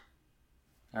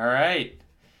All right.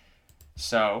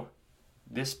 So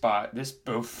this pod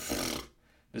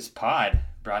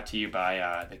brought to you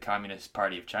by the Communist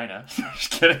Party of China.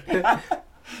 Just kidding. The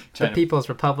China, People's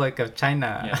Republic of yeah,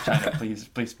 China China, please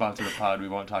sponsor the pod. We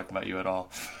won't talk about you at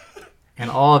all. and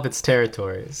all of its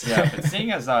territories. Yeah, but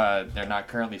seeing as they're not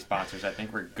currently sponsors, I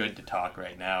think we're good to talk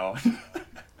right now.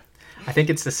 I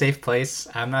think it's a safe place.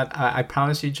 I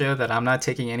promise you, Joe, that I'm not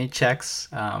taking any checks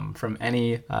from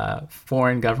any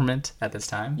foreign government at this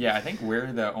time. Yeah, I think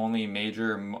we're the only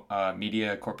major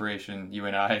media corporation, you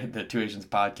and I, the Two Asians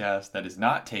podcast, that is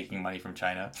not taking money from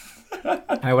China.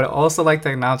 I would also like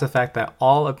to acknowledge the fact that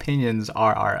all opinions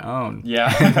are our own.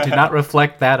 Yeah. Do not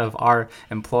reflect that of our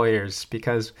employers,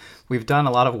 because we've done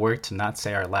a lot of work to not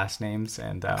say our last names,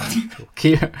 and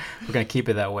we're going to keep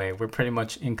it that way. We're pretty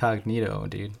much incognito,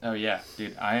 dude. Oh, yeah,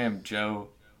 dude. I am Joe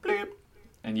Bleep,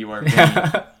 and you are Vinny.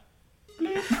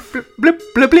 Blip, blip,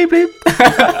 blip, blip, blip.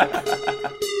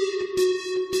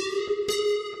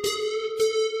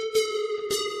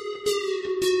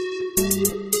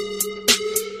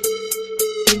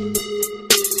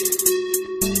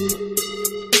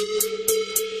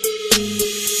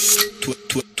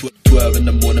 12 in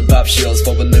the morning, pop shells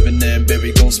for a living and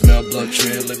baby gon' smell blood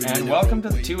trail. And welcome to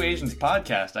the Two Asians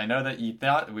podcast. I know that you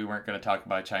thought we weren't going to talk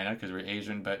about China because we're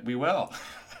Asian, but we will.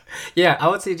 Yeah, I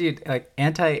would say, dude, like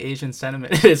anti-Asian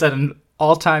sentiment is at an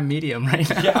all-time medium right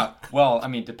now. Yeah, well, I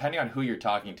mean, depending on who you're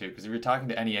talking to, because if you're talking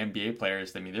to any NBA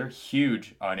players, I mean, they're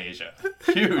huge on Asia.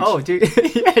 Huge. Oh, dude,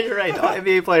 yeah, you're right. All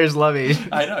NBA players love Asian.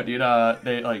 I know, dude.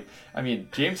 They like, I mean,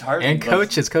 James Harden. And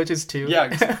coaches too.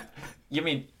 Yeah. You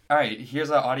mean, all right, here's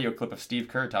an audio clip of Steve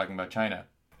Kerr talking about China.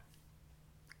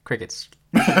 Crickets.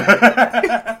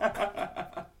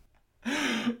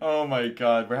 Oh my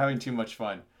God, we're having too much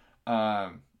fun.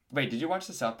 Wait, did you watch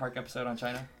the South Park episode on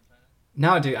China?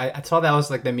 No, dude, I saw that was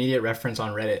like the immediate reference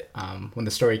on Reddit when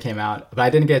the story came out, but I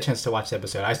didn't get a chance to watch the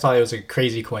episode. I thought it was a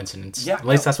crazy coincidence. Yeah, at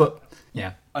least that's what.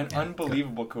 Yeah, an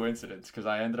unbelievable coincidence, because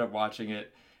I ended up watching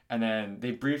it, and then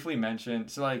they briefly mentioned.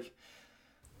 So like,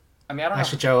 I mean, I don't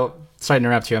actually, know. Joe, sorry to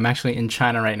interrupt you. I'm actually in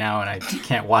China right now, and I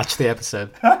can't watch the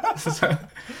episode. So,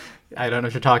 I don't know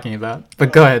what you're talking about,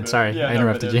 but go ahead. Sorry, Yeah, I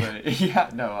interrupted you. Yeah,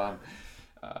 no.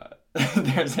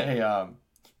 There's a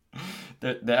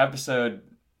the episode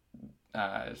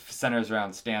centers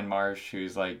around Stan Marsh,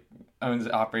 who's like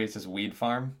operates this weed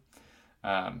farm,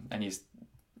 and he's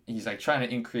like trying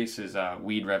to increase his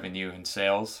weed revenue and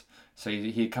sales. So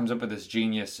he comes up with this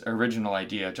genius original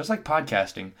idea, just like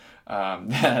podcasting,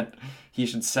 that he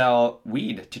should sell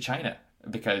weed to China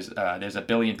because there's 1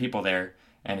 billion people there.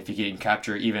 And if he can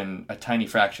capture even a tiny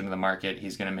fraction of the market,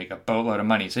 he's going to make a boatload of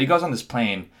money. So he goes on this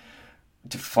plane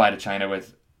to fly to China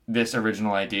with this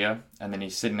original idea. And then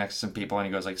he's sitting next to some people and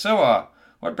he goes like, so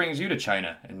what brings you to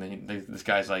China? And then this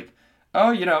guy's like, oh,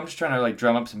 I'm just trying to like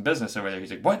drum up some business over there.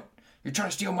 He's like, what? You're trying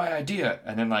to steal my idea?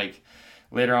 And then like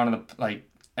later on in the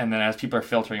and then as people are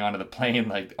filtering onto the plane,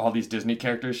 like all these Disney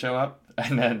characters show up.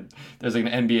 And then there's like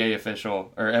an NBA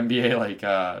official or NBA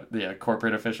like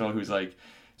corporate official who's like,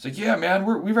 it's like, yeah, man,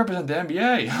 we represent the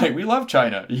NBA. Like, we love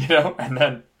China, And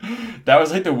then that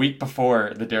was like the week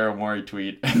before the Daryl Morey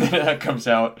tweet, and then that comes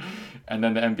out, and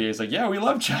then the NBA is like, yeah, we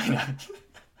love China.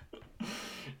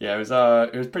 Yeah, it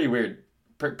was pretty weird,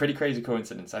 pretty crazy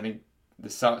coincidence. I think the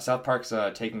South Park's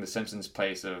taking the Simpsons'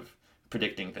 place of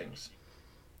predicting things.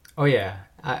 Oh, yeah.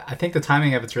 I think the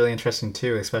timing of it's really interesting,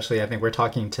 too, especially I think we're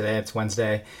talking today. It's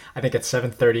Wednesday. I think at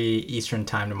 7:30 Eastern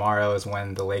time tomorrow is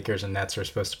when the Lakers and Nets are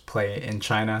supposed to play in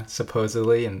China,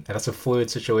 supposedly. And that's a fluid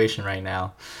situation right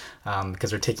now because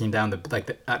they're taking down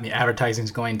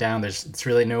advertising's going down. It's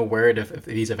really no word if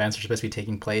these events are supposed to be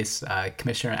taking place.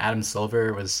 Commissioner Adam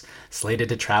Silver was slated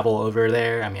to travel over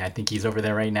there. I mean, I think he's over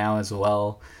there right now as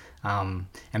well. And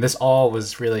this all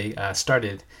was really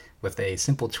started with a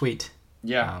simple tweet.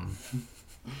 Yeah.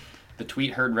 The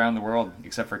tweet heard around the world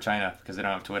except for China because they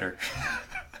don't have Twitter.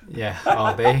 Yeah.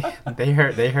 Oh, they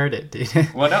heard it,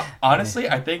 dude. Well, no, honestly,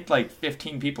 I think like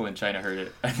 15 people in China heard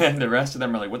it, and then the rest of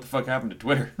them are like, "What the fuck happened to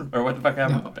Twitter?" Or "What the fuck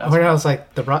happened to basketball?" Where I was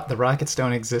like, the rockets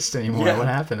don't exist anymore. Yeah. What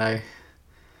happened?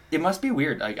 It must be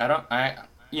weird. Like I don't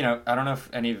know if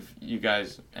any of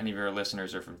your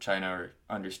listeners are from China or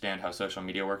understand how social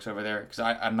media works over there, because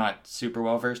I'm not super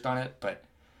well versed on it, but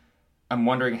I'm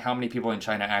wondering how many people in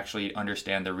China actually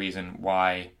understand the reason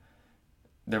why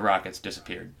the rockets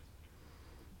disappeared.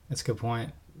 That's a good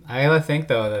point. I gotta think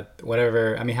though that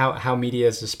how media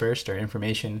is dispersed or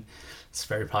information, it's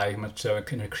very probably much so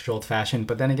in a controlled fashion.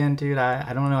 But then again, dude,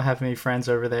 I don't know how many friends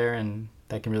over there and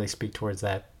that can really speak towards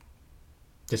that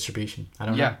distribution. I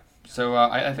don't know. Yeah. So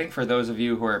I think for those of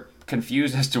you who are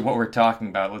confused as to what we're talking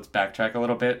about, let's backtrack a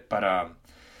little bit. But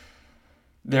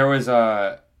there was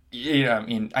a, I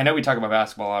mean, I know we talk about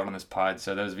basketball a lot on this pod,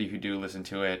 so those of you who do listen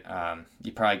to it,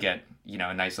 you probably get,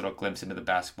 a nice little glimpse into the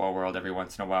basketball world every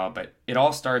once in a while. But it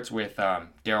all starts with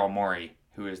Daryl Morey,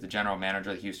 who is the general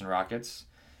manager of the Houston Rockets.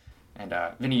 And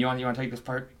Vinny, you want to take this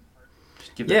part?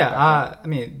 Yeah, I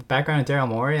mean, background of Daryl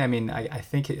Morey. I mean, I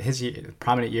think his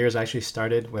prominent years actually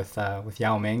started with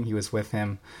Yao Ming. He was with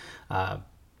him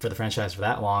for the franchise for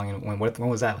that long. And when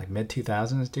was that? Like mid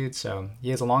 2000s, dude. So he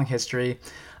has a long history.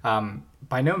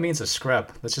 By no means a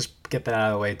scrub. Let's just get that out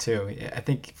of the way too. I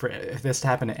think if this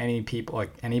happened to any people,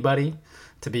 like anybody,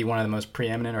 to be one of the most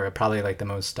preeminent or probably like the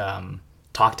most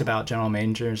talked about general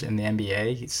managers in the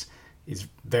NBA, he's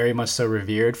very much so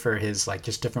revered for his like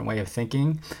just different way of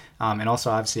thinking, and also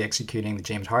obviously executing the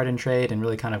James Harden trade and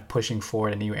really kind of pushing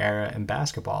forward a new era in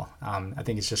basketball. I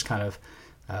think it's just kind of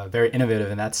very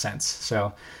innovative in that sense.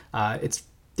 So I guess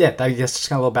just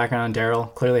kind of a little background on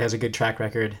Daryl. Clearly has a good track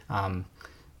record.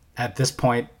 At this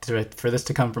point, for this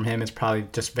to come from him is probably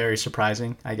just very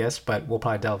surprising, I guess. But we'll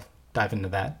probably dive into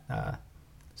that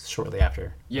shortly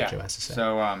after. Yeah. What Joe has to say.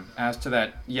 So as to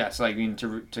that, yes, like I mean,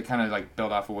 to kind of like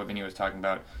build off of what Vinny was talking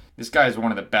about, this guy is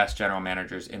one of the best general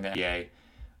managers in the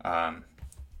NBA.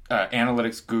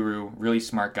 Analytics guru, really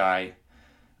smart guy.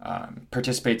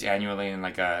 Participates annually in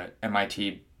like a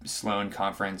MIT Sloan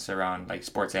conference around like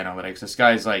sports analytics. This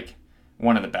guy's like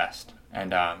one of the best.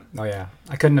 And oh yeah,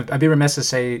 I'd be remiss to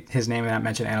say his name and not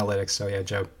mention analytics. So yeah,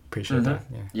 Joe, appreciate that.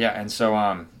 Yeah, and so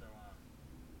I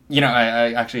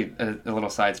actually a little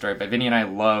side story, but Vinny and I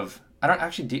love. I don't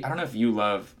know if you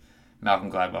love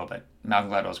Malcolm Gladwell, but Malcolm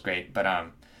Gladwell's great. But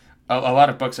a lot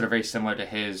of books that are very similar to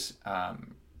his, or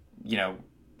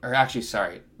actually,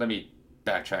 sorry, let me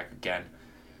backtrack again.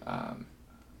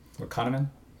 Kahneman?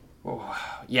 Oh,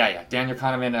 yeah. Daniel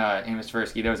Kahneman, Amos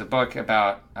Tversky. There was a book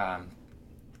about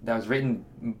that was written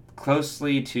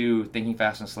closely to Thinking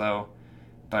Fast and Slow,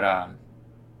 but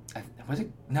was it?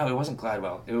 No, it wasn't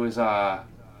Gladwell. It was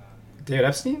David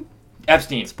Epstein.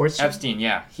 Epstein.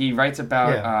 Yeah, he writes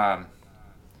about.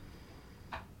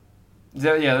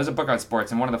 There's a book on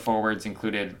sports, and one of the forewords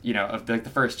included,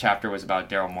 the first chapter was about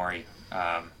Daryl Morey.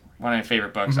 One of my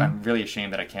favorite books. Mm-hmm. I'm really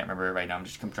ashamed that I can't remember it right now. I'm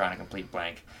just drawing a complete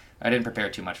blank. I didn't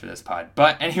prepare too much for this pod.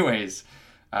 But anyways,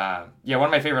 one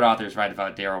of my favorite authors write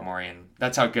about Daryl Morey, and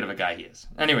that's how good of a guy he is.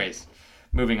 Anyways,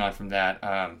 moving on from that.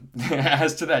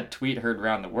 As to that tweet heard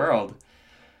around the world,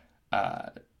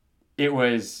 it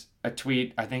was a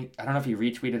tweet. I don't know if he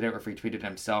retweeted it or if he tweeted it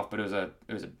himself, but it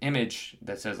was an image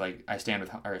that says like I stand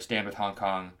with Hong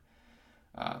Kong,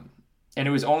 and it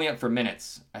was only up for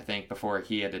minutes, I think, before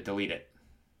he had to delete it.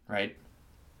 Right.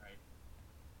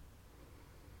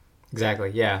 Exactly.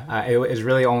 Yeah. It was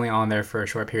really only on there for a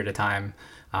short period of time.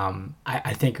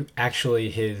 I think actually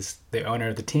the owner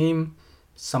of the team,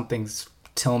 something's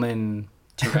Tillman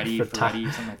Ferretti,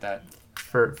 something like that.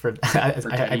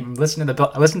 I listened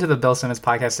to the Bill Simmons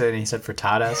podcast today, and he said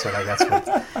Furtada, so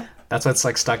like that's what's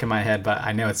like stuck in my head. But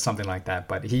I know it's something like that.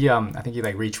 But he, I think he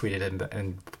like retweeted it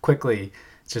and quickly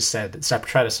just said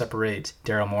try to separate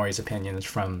Daryl Morey's opinions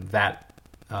from that.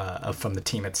 From the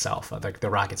team itself, like the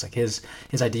Rockets, like his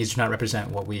ideas do not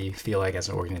represent what we feel like as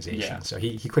an organization. Yeah. So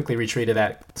he quickly retreated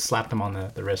that, slapped him on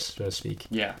the wrist, so to speak.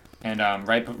 Yeah, and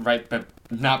right, but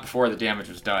not before the damage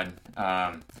was done.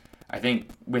 I think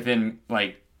within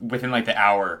the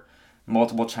hour,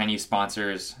 multiple Chinese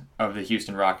sponsors of the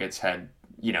Houston Rockets had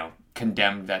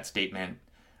condemned that statement.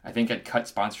 I think had cut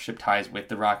sponsorship ties with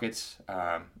the Rockets.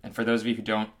 And for those of you who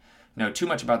don't know too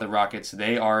much about the Rockets,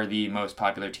 they are the most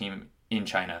popular team in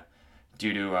China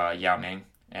due to Yao Ming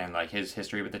and like his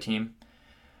history with the team.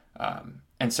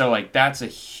 And so like that's a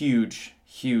huge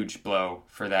blow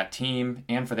for that team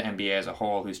and for the NBA as a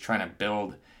whole, who's trying to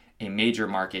build a major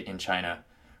market in China,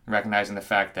 recognizing the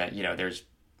fact that, there's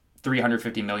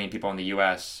 350 million people in the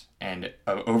US and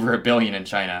over 1 billion in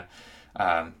China.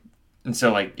 And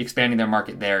so like expanding their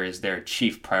market there is their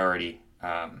chief priority.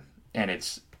 And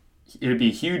it would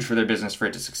be huge for their business for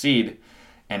it to succeed,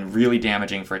 and really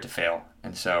damaging for it to fail.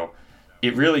 And so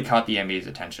it really caught the NBA's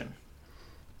attention.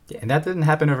 Yeah, and that didn't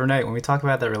happen overnight. When we talk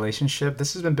about that relationship,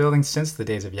 this has been building since the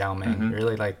days of Yao Ming, mm-hmm.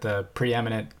 really like the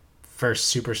preeminent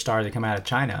first superstar to come out of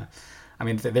China. I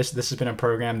mean, this has been a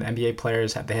program. The NBA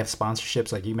players they have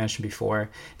sponsorships, like you mentioned before,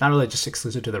 not really just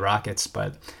exclusive to the Rockets,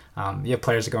 but you have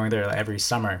players going there every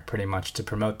summer pretty much to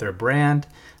promote their brand,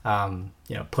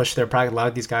 push their product. A lot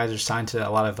of these guys are signed to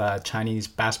a lot of Chinese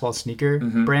basketball sneaker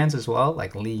mm-hmm. brands as well,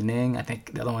 like Li Ning. I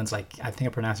think the other one's I think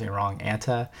I'm pronouncing it wrong,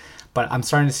 Anta. But I'm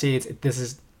starting to see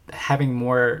having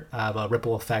more of a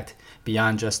ripple effect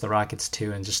beyond just the Rockets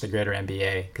too, and just the greater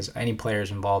NBA, because any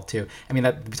players involved too. I mean,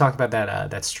 we talked about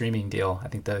that streaming deal. I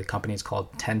think the company is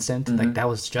called Tencent. Mm-hmm. Like that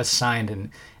was just signed, and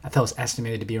I thought it was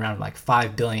estimated to be around like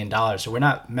 $5 billion. So we're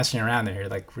not messing around there.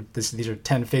 Like these are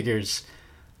 10 figures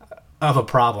of a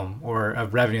problem or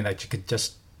of revenue that you could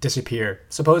just disappear,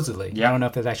 supposedly. Yeah. I don't know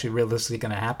if that's actually realistically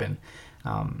going to happen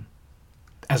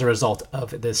as a result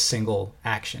of this single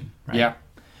action. Right? Yeah.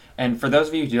 And for those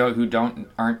of you who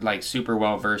aren't like super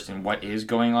well versed in what is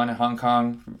going on in Hong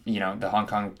Kong, the Hong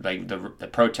Kong, like the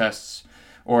protests,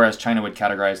 or as China would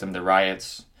categorize them, the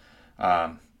riots,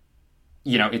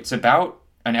 it's about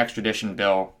an extradition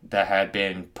bill that had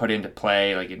been put into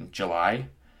play like in July.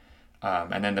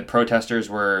 And then the protesters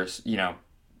were,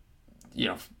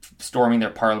 storming their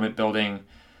parliament building,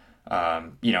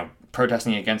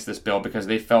 protesting against this bill because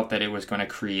they felt that it was going to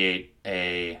create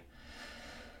an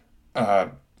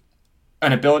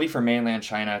ability for mainland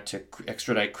China to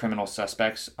extradite criminal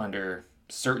suspects under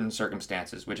certain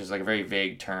circumstances, which is like a very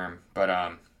vague term. But,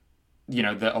 a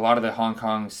lot of the Hong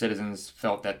Kong citizens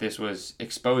felt that this was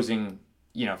exposing,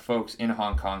 folks in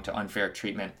Hong Kong to unfair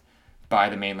treatment by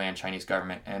the mainland Chinese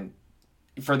government. And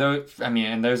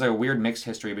and there's like a weird mixed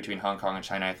history between Hong Kong and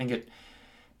China. I think it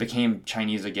became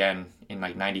Chinese again in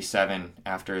like 97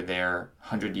 after their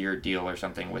 100-year deal or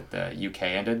something with the UK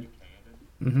ended.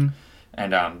 Mm-hmm.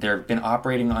 And they've been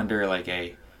operating under like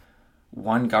a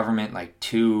one government, like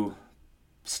two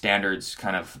standards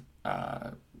kind of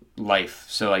life.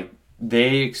 So like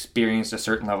they experienced a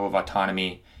certain level of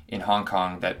autonomy in Hong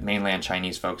Kong that mainland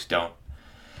Chinese folks don't.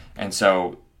 And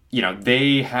so,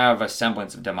 they have a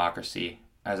semblance of democracy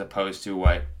as opposed to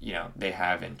what, they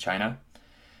have in China.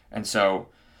 And so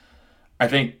I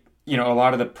think, a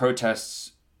lot of the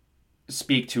protests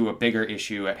speak to a bigger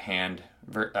issue at hand,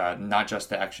 not just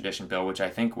the extradition bill, which I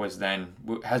think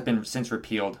has been since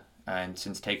repealed and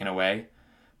since taken away.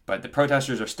 But the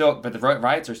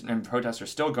riots and protests are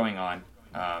still going on.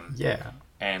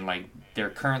 And like they're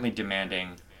currently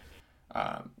demanding,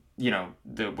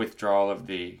 the withdrawal of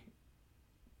the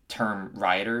term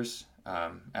rioters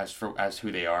as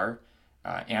who they are,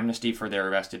 amnesty for their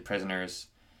arrested prisoners,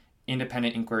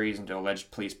 independent inquiries into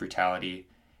alleged police brutality,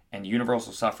 and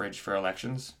universal suffrage for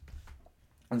elections.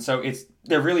 And so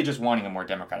they're really just wanting a more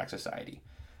democratic society.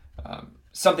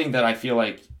 Something that I feel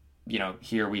like,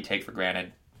 here we take for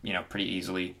granted, pretty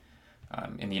easily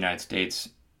in the United States.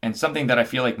 And something that I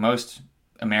feel like most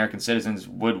American citizens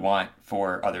would want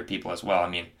for other people as well. I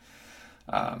mean,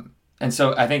 and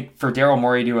so I think for Daryl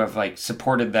Morey to have like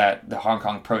supported the Hong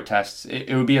Kong protests,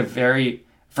 it would be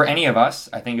for any of us,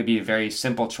 I think it'd be a very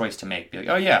simple choice to make. Be like,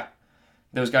 oh yeah,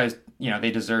 those guys,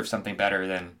 they deserve something better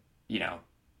than,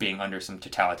 being under some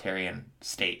totalitarian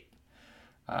state.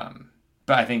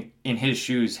 But I think in his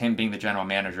shoes, him being the general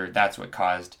manager, that's what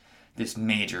caused this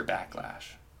major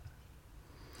backlash.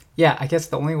 Yeah, I guess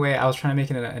the only way I was trying to make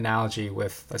an analogy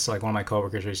with, like one of my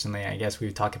coworkers recently, I guess we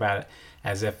would talk about it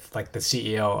as if like the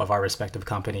CEO of our respective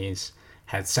companies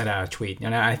had sent out a tweet.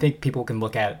 I think people can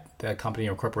look at the company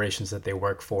or corporations that they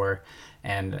work for,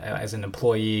 and as an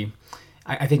employee,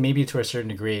 I think maybe to a certain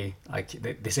degree, like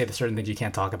they say there's certain things you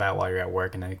can't talk about while you're at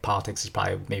work, and I think politics is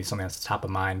probably maybe something that's top of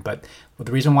mind. But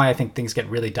the reason why I think things get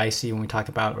really dicey when we talk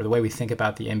about, or the way we think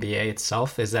about the NBA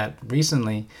itself, is that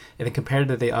recently, I think compared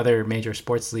to the other major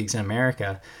sports leagues in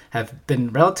America, have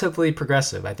been relatively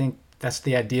progressive. I think that's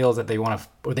the ideals that they want to,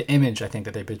 or the image I think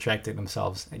that they projected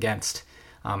themselves against.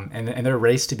 And their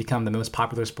race to become the most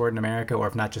popular sport in America, or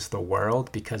if not just the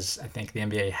world, because I think the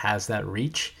NBA has that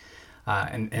reach.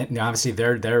 And obviously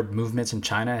their movements in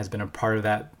China has been a part of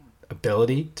that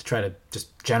ability to try to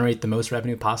just generate the most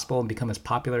revenue possible and become as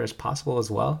popular as possible as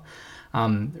well.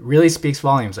 Really speaks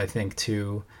volumes, I think,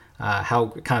 to how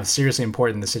kind of seriously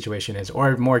important the situation is,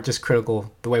 or more just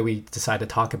critical the way we decide to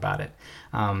talk about it.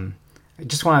 I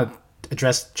just want to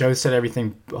address, Joe said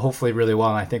everything hopefully really well,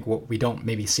 and I think what we don't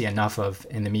maybe see enough of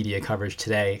in the media coverage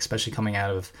today, especially coming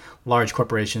out of large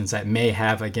corporations that may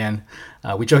have, again,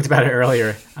 we joked about it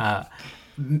earlier,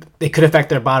 they could affect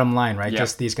their bottom line, right? Yeah.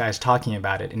 Just these guys talking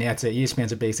about it. And that's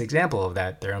ESPN's a basic example of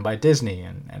that. They're owned by Disney.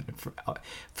 And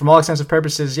from all extensive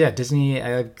purposes, yeah, Disney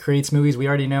creates movies. We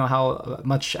already know how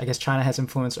much, I guess, China has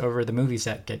influence over the movies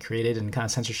that get created, and kind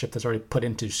of censorship that's already put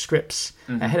into scripts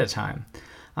ahead of time.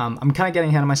 I'm kind of getting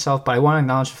ahead of myself, but I want to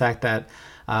acknowledge the fact that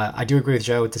I do agree with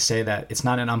Joe to say that it's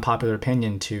not an unpopular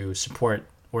opinion to support,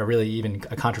 or really even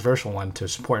a controversial one, to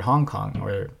support Hong Kong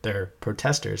or their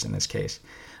protesters in this case.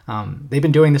 They've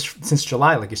been doing this since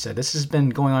July, like you said. This has been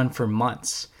going on for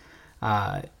months.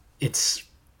 It's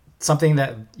something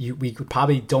that we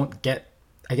probably don't get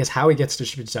I guess how it gets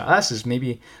distributed to us is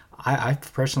maybe I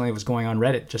personally was going on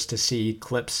Reddit just to see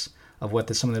clips of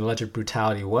what some of the alleged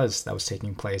brutality was that was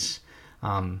taking place.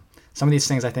 Some of these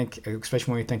things, I think,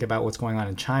 especially when we think about what's going on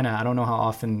in China, I don't know how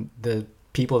often the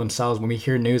people themselves, when we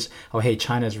hear news, oh, hey,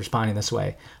 China is responding this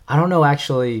way. I don't know,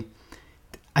 actually.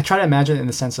 I try to imagine it in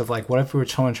the sense of like, what if we were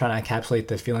trying to encapsulate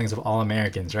the feelings of all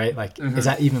Americans, right? Like, is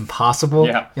that even possible?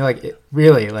 Yeah. You know, like,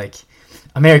 really, like,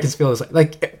 Americans feel this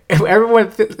like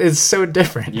everyone is so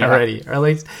different already, or at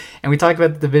least, and we talk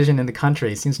about the division in the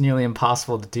country. It seems nearly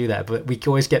impossible to do that, but we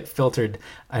always get filtered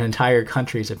an entire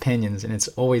country's opinions, and it's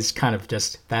always kind of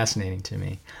just fascinating to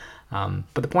me.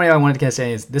 But the point I wanted to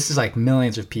say is this is like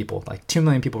millions of people, like 2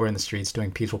 million people were in the streets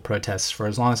doing peaceful protests for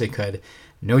as long as they could.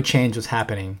 No change was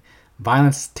happening.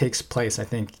 Violence takes place, I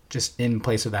think, just in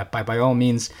place of that. By all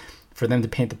means, for them to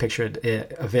paint the picture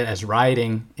of it as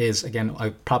rioting is, again, a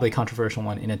probably controversial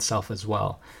one in itself as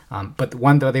well. But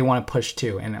one, though, they want to push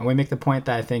too. And we make the point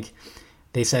that I think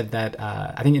they said that,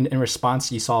 I think in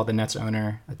response, you saw the Nets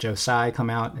owner, Joe Tsai, come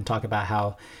out and talk about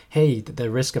how, hey, the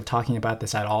risk of talking about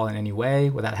this at all in any way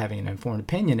without having an informed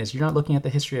opinion is you're not looking at the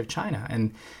history of China.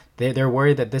 And they're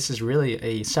worried that this is really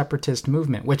a separatist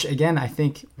movement, which, again, I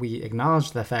think we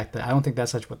acknowledge the fact that I don't think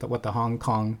that's such what the Hong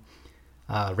Kong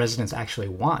residents actually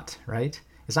want, right?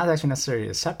 It's not actually necessary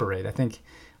to separate. I think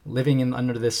living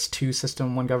under this 2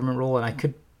 system, 1 government rule, and I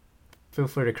could feel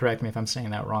free to correct me if I'm saying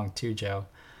that wrong too, Joe.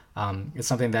 It's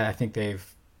something that I think I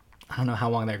don't know how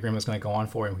long that agreement is going to go on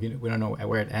for, and we don't know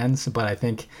where it ends, but I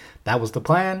think that was the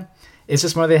plan. It's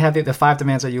just more they have the 5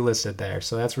 demands that you listed there.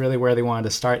 So that's really where they wanted to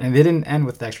start. And they didn't end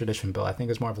with the extradition bill. I think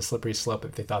it was more of a slippery slope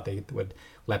if they thought they would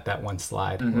let that one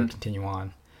slide or continue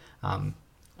on.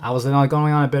 I was going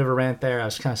on a bit of a rant there. I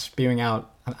was kind of spewing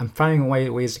out. I'm finding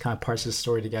ways to kind of parse this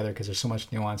story together because there's so much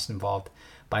nuance involved.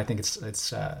 But I think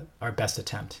it's our best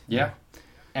attempt. Yeah.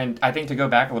 And I think to go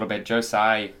back a little bit, Joe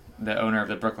Tsai, the owner of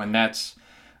the Brooklyn Nets,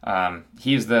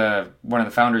 he's one of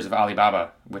the founders of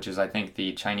Alibaba, which is, I think,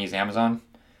 the Chinese Amazon.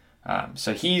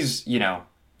 So he's,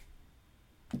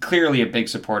 clearly a big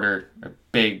supporter, a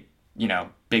big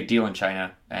deal in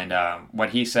China. And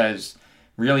what he says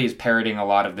really is parroting a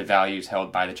lot of the values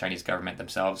held by the Chinese government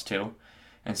themselves too.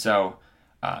 And so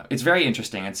it's very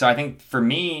interesting. And so I think for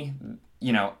me,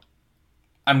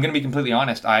 I'm going to be completely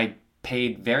honest. I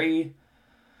paid very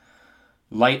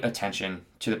light attention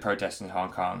to the protests in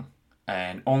Hong Kong.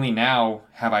 And only now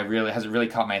has it really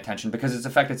caught my attention because it's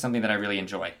affected something that I really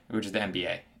enjoy, which is the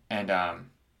NBA. And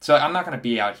so I'm not going to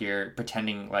be out here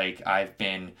pretending like I've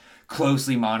been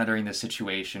closely monitoring the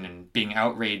situation and being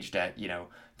outraged at,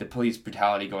 the police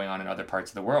brutality going on in other parts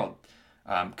of the world.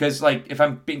 Because, if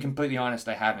I'm being completely honest,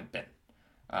 I haven't been.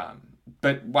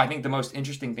 But I think the most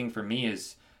interesting thing for me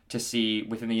is to see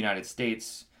within the United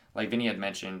States, like Vinny had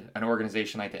mentioned, an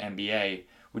organization like the NBA,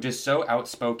 which is so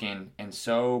outspoken and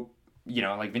so,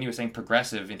 like Vinny was saying,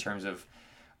 progressive in terms of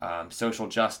social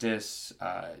justice,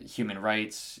 human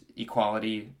rights,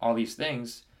 equality, all these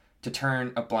things, to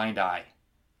turn a blind eye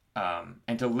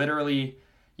and to literally,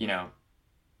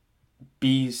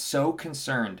 be so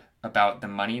concerned about the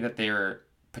money that they're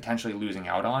potentially losing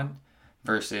out on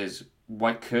versus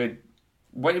what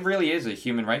really is a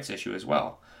human rights issue as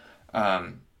well.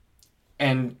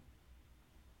 And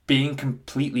being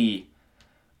completely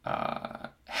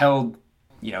held,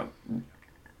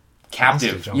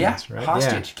 captive,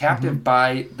 captive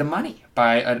by the money,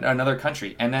 by another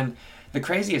country. And then the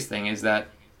craziest thing is that,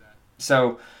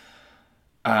 so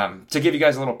to give you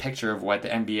guys a little picture of what the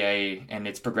NBA and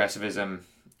its progressivism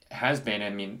has been, I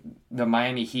mean, the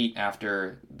Miami Heat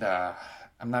after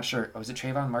I'm not sure, was it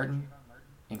Trayvon Martin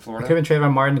in Florida? It could have been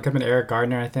Trayvon Martin, it could have been Eric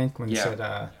Gardner, I think, when he said,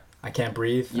 I can't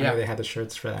breathe. Yeah. I know they had the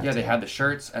shirts for that. Yeah, they had the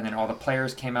shirts, and then all the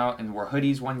players came out and wore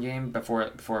hoodies one game before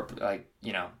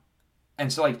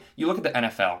and so, you look at the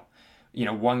NFL,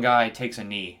 one guy takes a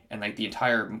knee and, the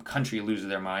entire country loses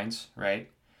their minds, right,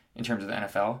 in terms of the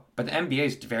NFL. But the NBA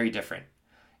is very different.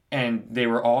 And they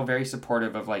were all very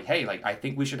supportive of, hey, I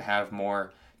think we should have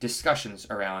more discussions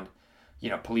around,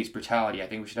 police brutality. I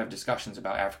think we should have discussions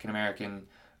about African-American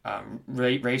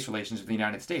race relations with the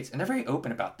United States. And they're very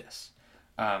open about this.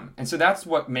 And so that's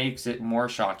what makes it more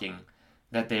shocking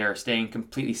that they are staying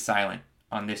completely silent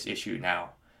on this issue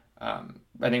now.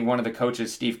 I think one of the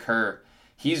coaches, Steve Kerr,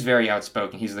 he's very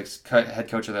outspoken. He's the head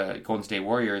coach of the Golden State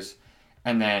Warriors.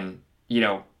 And then,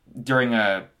 during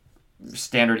a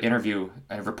standard interview,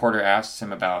 a reporter asks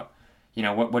him about,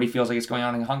 what he feels like is going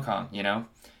on in Hong Kong,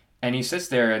 and he sits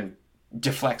there and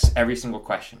deflects every single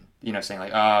question, saying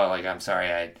I'm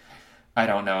sorry, I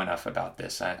don't know enough about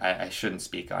this. I shouldn't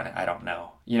speak on it. I don't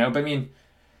know, but I mean,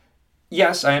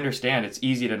 yes, I understand it's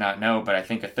easy to not know, but I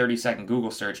think a 30-second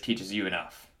Google search teaches you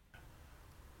enough.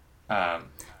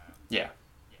 Yeah.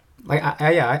 Like,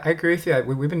 I agree with you.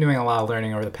 We've been doing a lot of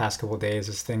learning over the past couple of days.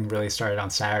 This thing really started on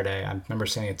Saturday. I remember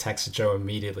sending a text to Joe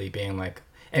immediately being like,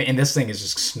 and this thing is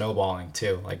just snowballing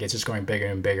too. Like, it's just going bigger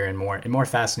and bigger and more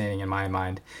fascinating in my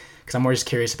mind, because I'm more just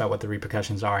curious about what the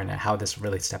repercussions are and how this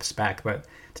really steps back. But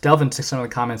to delve into some of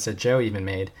the comments that Joe even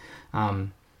made,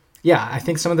 yeah, I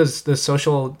think some of those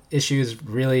social issues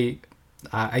really,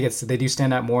 I guess they do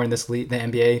stand out more in this league, the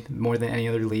NBA, more than any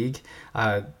other league.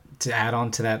 To add on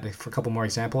to that, for a couple more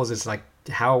examples, is like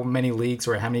how many leagues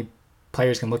or how many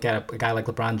players can look at a guy like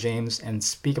LeBron James and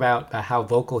speak about how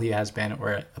vocal he has been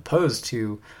or opposed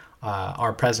to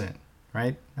our president,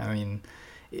 right? I mean,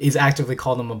 he's actively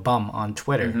called him a bum on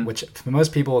Twitter, which for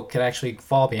most people could actually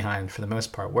fall behind for the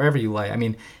most part, wherever you lay. I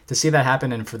mean, to see that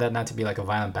happen and for that not to be like a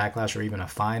violent backlash or even a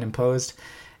fine imposed,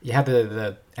 you have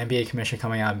the NBA commissioner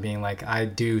coming out and being like, I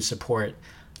do support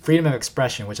freedom of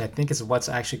expression, which I think is what's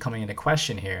actually coming into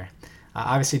question here.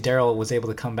 Obviously, Daryl was able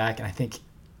to come back, and I think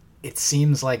it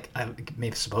seems like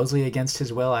maybe supposedly against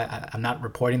his will. I'm not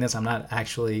reporting this. I'm not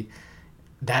actually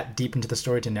that deep into the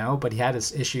story to know, but he had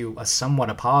to issue a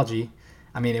somewhat apology.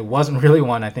 I mean, it wasn't really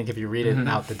one, I think, if you read it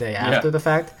out the day after the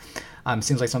fact.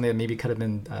 Seems like something that maybe could have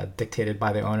been dictated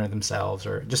by the owner themselves,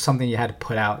 or just something you had to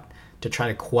put out to try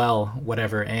to quell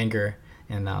whatever anger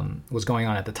and was going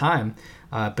on at the time.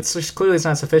 But clearly it's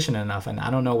not sufficient enough, and I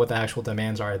don't know what the actual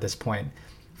demands are at this point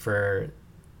for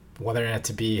whether or not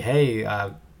to be, hey,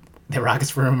 the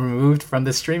Rockets were removed from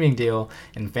the streaming deal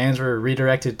and fans were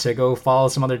redirected to go follow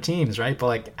some other teams, right? But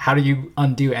like, how do you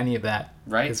undo any of that?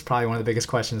 Right. It's probably one of the biggest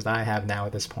questions that I have now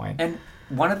at this point. And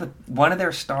one of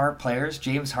their star players,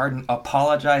 James Harden,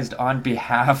 apologized on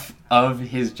behalf of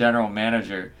his general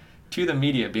manager to the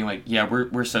media, being like, yeah,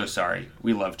 we're so sorry.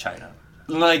 We love China.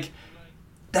 Like,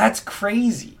 that's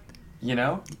crazy, you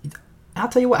know? I'll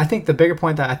tell you what, I think the bigger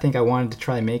point that I think I wanted to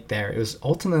try to make there, it was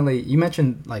ultimately, you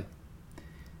mentioned like,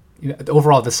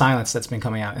 overall the silence that's been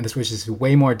coming out, and this which is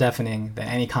way more deafening than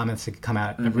any comments that could come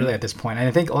out really at this point. And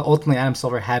I think ultimately Adam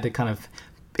Silver had to kind of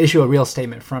issue a real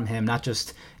statement from him, not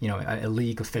just, a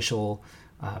league official,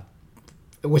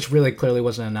 which really clearly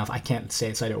wasn't enough. I can't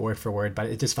cite it word for word, but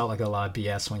it just felt like a lot of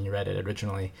BS when you read it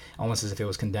originally, almost as if it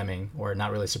was condemning or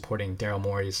not really supporting Daryl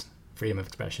Morey's freedom of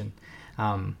expression.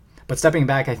 But stepping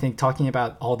back, I think talking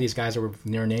about all these guys that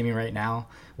we're naming right now,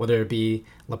 whether it be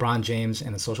LeBron James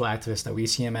and the social activist that we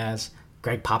see him as,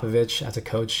 Greg Popovich as a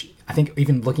coach, I think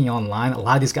even looking online, a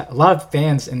lot of these guys, a lot of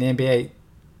fans in the NBA,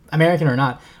 American or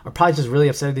not, are probably just really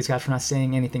upset at these guys for not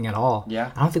saying anything at all.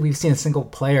 Yeah. I don't think we've seen a single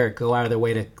player go out of their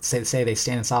way to say they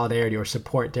stand in solidarity or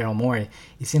support Daryl Morey.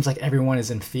 It seems like everyone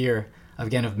is in fear,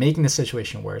 of making the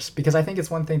situation worse. Because I think it's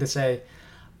one thing to say,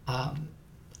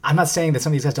 I'm not saying that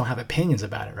some of these guys don't have opinions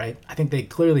about it, right? I think they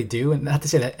clearly do. And not to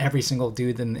say that every single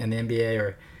dude in the NBA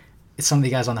or some of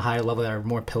the guys on the higher level that are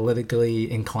more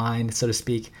politically inclined, so to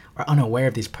speak, are unaware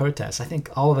of these protests. I think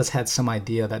all of us had some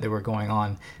idea that they were going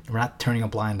on, and we're not turning a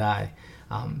blind eye.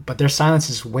 But their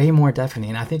silence is way more deafening,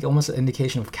 and I think almost an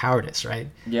indication of cowardice, right?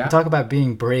 Yeah. You talk about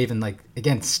being brave and,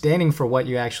 again, standing for what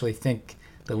you actually think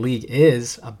the league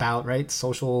is about, right?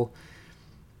 Social...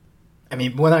 I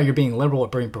mean, whether you're being liberal or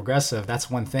being progressive, that's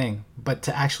one thing. But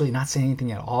to actually not say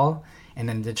anything at all and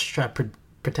then to just try to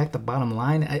protect the bottom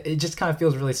line, it just kind of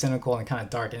feels really cynical and kind of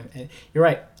dark. And you're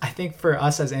right. I think for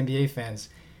us as NBA fans,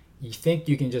 you think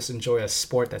you can just enjoy a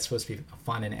sport that's supposed to be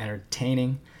fun and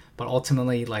entertaining. But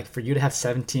ultimately, for you to have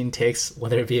 17 takes,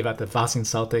 whether it be about the Boston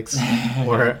Celtics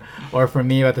or for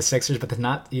me about the Sixers, but to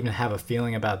not even have a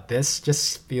feeling about this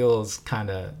just feels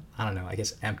kind of, I don't know, I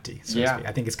guess empty. So to speak.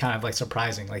 I think it's kind of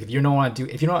surprising. If you don't want to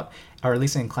do, if you're not, or at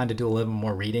least inclined to do a little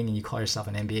more reading and you call yourself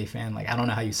an NBA fan, I don't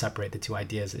know how you separate the two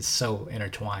ideas. It's so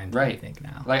intertwined, right. I think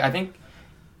now. I think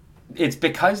it's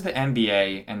because the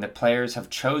NBA and the players have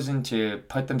chosen to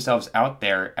put themselves out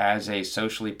there as a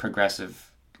socially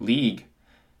progressive league.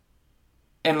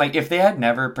 And if they had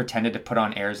never pretended to put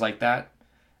on airs like that,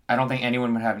 I don't think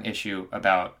anyone would have an issue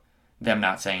about them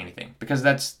not saying anything, because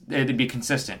it'd be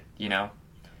consistent,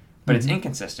 But it's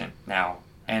inconsistent now.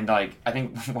 And I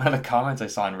think one of the comments I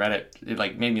saw on Reddit, it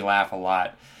made me laugh a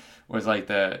lot, was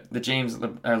the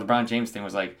LeBron James thing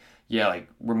was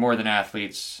we're more than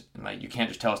athletes, and you can't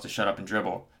just tell us to shut up and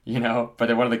dribble, But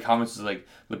then one of the comments was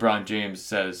LeBron James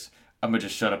says, I'm gonna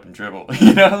just shut up and dribble,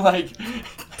 and I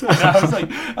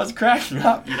was cracking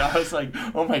up, I was like,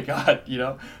 oh my God,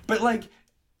 But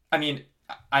I mean,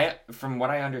 from what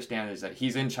I understand is that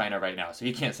he's in China right now, so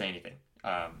he can't say anything.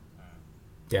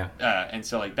 Yeah. And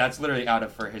so that's literally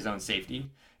for his own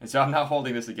safety. And so I'm not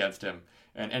holding this against him.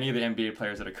 And any of the NBA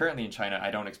players that are currently in China,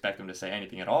 I don't expect them to say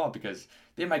anything at all because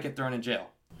they might get thrown in jail,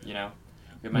 you know?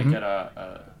 They might get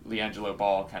a LiAngelo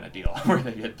Ball kind of deal where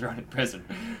they get thrown in prison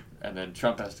and then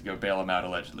Trump has to go bail them out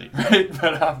allegedly, right?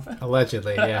 But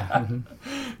allegedly, yeah.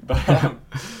 But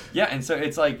yeah, and so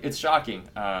it's like, it's shocking.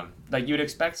 Like you'd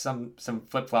expect some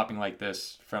flip-flopping like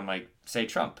this from like, say,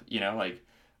 Trump, you know, like,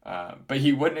 but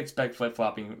you wouldn't expect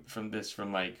flip-flopping from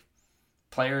like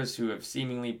players who have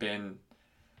seemingly been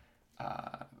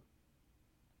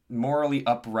morally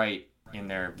upright in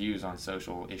their views on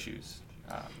social issues.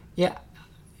 Yeah.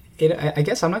 I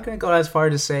guess I'm not going to go as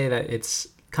far to say that it's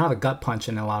kind of a gut punch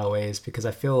in a lot of ways, because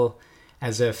I feel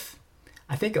as if,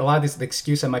 I think a lot of the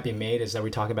excuse that might be made is that we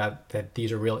talk about that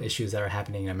these are real issues that are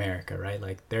happening in America, right?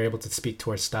 Like they're able to speak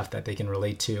towards stuff that they can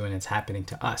relate to and it's happening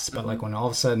to us. But like when all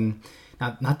of a sudden,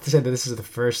 not to say that this is the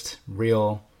first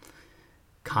real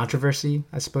controversy,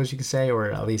 I suppose you could say,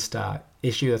 or at least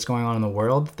issue that's going on in the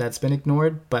world that's been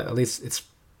ignored, but at least it's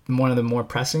one of the more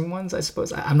pressing ones, I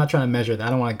suppose. I'm not trying to measure that. I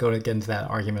don't want to get into that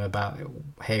argument about,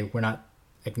 hey, we're not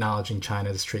acknowledging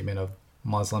China's treatment of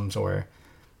Muslims or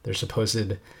their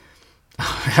supposed...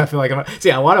 I feel like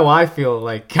why do I feel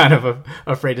like kind of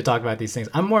afraid to talk about these things?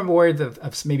 I'm more worried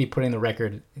of maybe putting the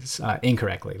record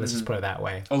incorrectly. Let's just put it that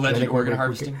way. Alleged organ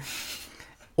harvesting.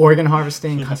 Organ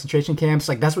harvesting, concentration camps,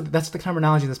 like that's the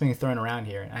terminology that's being thrown around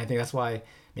here, and I think that's why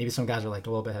maybe some guys are like a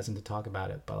little bit hesitant to talk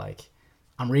about it. But like,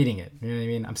 I'm reading it. You know what I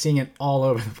mean? I'm seeing it all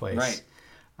over the place. Right.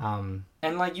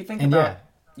 And like you think about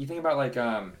like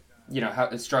you know, how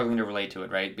it's struggling to relate to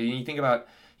it, right? But you think about,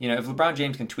 you know, if LeBron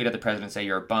James can tweet at the president and say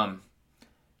you're a bum,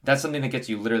 that's something that gets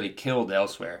you literally killed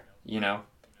elsewhere, you know?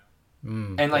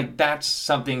 And like that's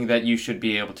something that you should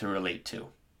be able to relate to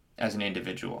as an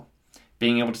individual.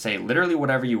 Being able to say literally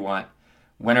whatever you want,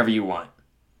 whenever you want,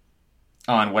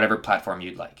 on whatever platform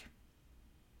you'd like.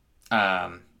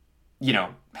 You know,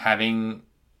 having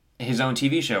his own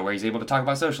TV show where he's able to talk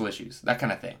about social issues, that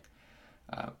kind of thing.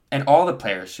 And all the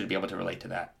players should be able to relate to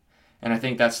that. And I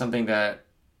think that's something that,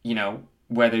 you know,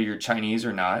 whether you're Chinese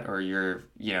or not, or you're,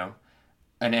 you know,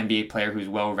 an NBA player who's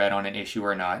well read on an issue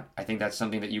or not, I think that's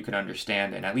something that you can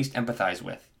understand and at least empathize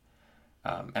with.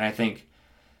 And I think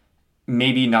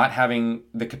maybe not having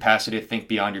the capacity to think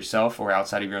beyond yourself or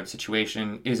outside of your own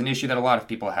situation is an issue that a lot of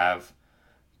people have.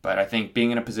 But I think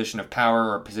being in a position of power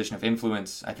or a position of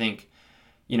influence, I think,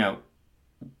 you know,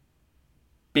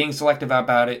 being selective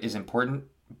about it is important.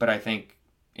 But I think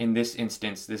in this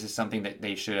instance, this is something that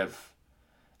they should have,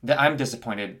 that I'm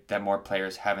disappointed that more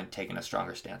players haven't taken a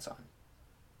stronger stance on.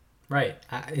 Right.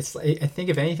 I think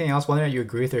if anything else, whether or not you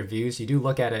agree with their views, you do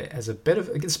look at it as a bit of,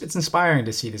 it's inspiring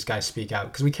to see these guys speak out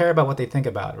because we care about what they think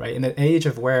about, right? In the age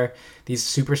of where these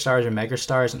superstars are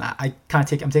megastars, and I'm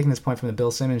taking this point from the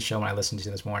Bill Simmons show when I listened to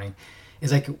this morning,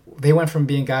 is like they went from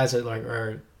being guys that like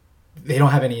they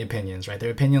don't have any opinions, right?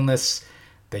 They're opinionless.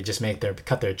 They just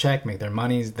cut their check, make their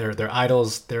money. They're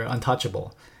idols. They're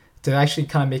untouchable. To actually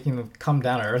kind of making them come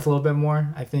down to earth a little bit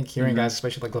more, I think hearing guys,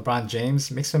 especially like LeBron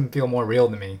James, makes them feel more real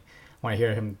to me when I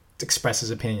hear him express his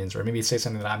opinions, or maybe say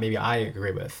something that maybe I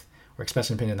agree with, or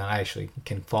express an opinion that I actually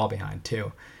can fall behind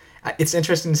too. It's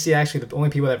interesting to see actually the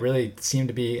only people that really seem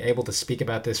to be able to speak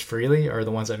about this freely are the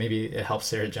ones that maybe it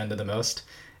helps their agenda the most.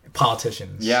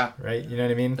 Politicians. Yeah. Right? You know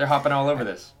what I mean? They're hopping all over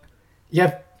this.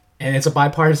 Yeah. And it's a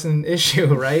bipartisan issue,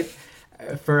 right?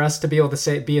 For us to be able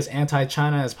to be as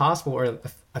anti-China as possible, or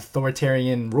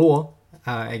authoritarian rule,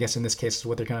 I guess in this case is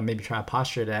what they're going to maybe try to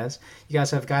posture it as. You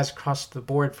guys have guys across the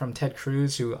board from Ted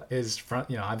Cruz, who is from,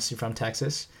 you know, obviously from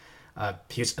Texas,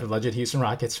 alleged Houston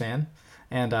Rockets fan,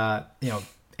 and you know,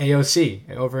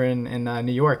 AOC over in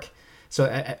New York. So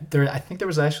I think there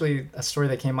was actually a story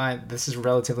that came out. This is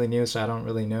relatively new, so I don't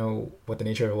really know what the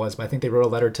nature of it was, but I think they wrote a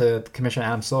letter to Commissioner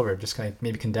Adam Silver, just kind of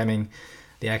maybe condemning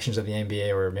the actions of the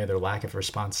NBA, or maybe their lack of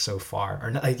response so far, or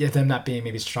not, like, them not being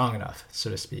maybe strong enough, so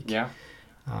to speak. Yeah.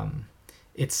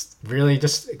 It's really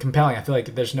just compelling. I feel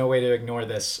like there's no way to ignore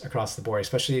this across the board,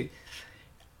 especially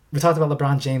we talked about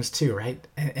LeBron James too, right?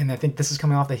 And I think this is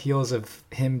coming off the heels of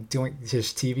him doing his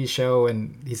TV show,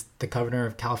 and he's the governor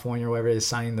of California or whatever it is,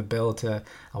 signing the bill to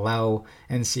allow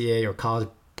NCAA or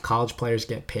college players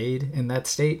get paid in that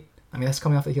state. I mean, that's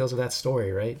coming off the heels of that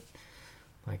story, right?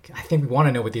 Like, I think we want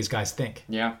to know what these guys think.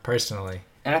 Yeah. Personally.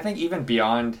 And I think even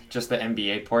beyond just the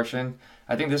NBA portion,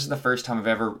 I think this is the first time I've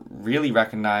ever really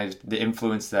recognized the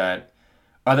influence that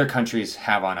other countries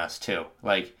have on us too.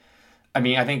 Like, I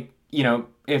mean, I think, you know,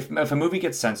 if a movie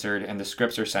gets censored and the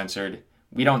scripts are censored,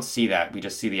 we don't see that. We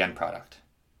just see the end product.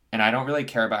 And I don't really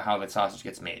care about how the sausage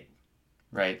gets made,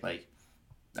 right? Like,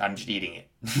 I'm just eating it,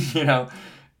 you know?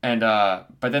 And,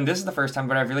 but then this is the first time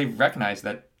where I've really recognized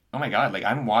that, oh my God, like,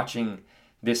 I'm watching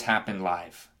this happen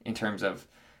live in terms of,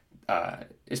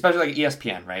 especially like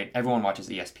ESPN, right? Everyone watches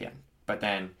ESPN. But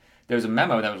then there was a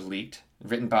memo that was leaked,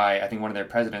 written by, I think, one of their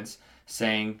presidents,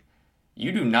 saying,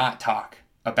 you do not talk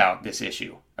about this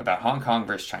issue, about Hong Kong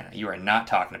versus China. You are not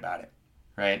talking about it,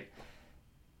 right?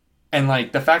 And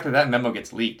like the fact that that memo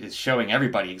gets leaked is showing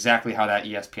everybody exactly how that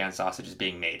ESPN sausage is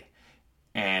being made.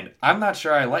 And I'm not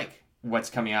sure I like what's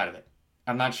coming out of it.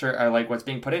 I'm not sure I like what's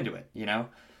being put into it, you know?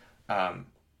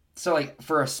 So like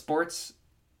for a sports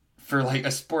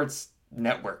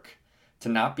network to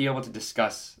not be able to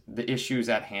discuss the issues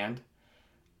at hand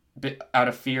out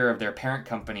of fear of their parent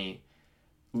company,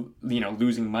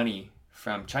 losing money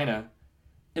from China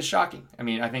is shocking. I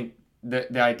mean, I think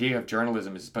the idea of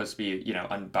journalism is supposed to be,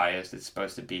 unbiased. It's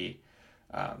supposed to be,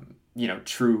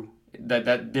 true.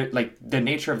 That like the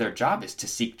nature of their job is to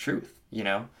seek truth,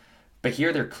 But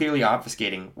here they're clearly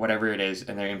obfuscating whatever it is,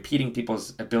 and they're impeding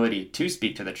people's ability to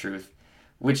speak to the truth,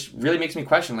 which really makes me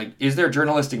question, like, is there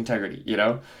journalistic integrity,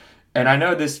 And I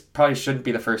know this probably shouldn't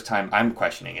be the first time I'm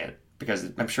questioning it,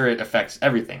 because I'm sure it affects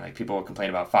everything. Like, people will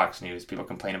complain about Fox News, people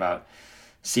complain about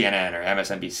CNN or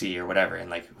MSNBC or whatever, and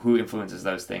like who influences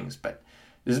those things. But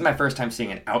this is my first time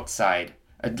seeing an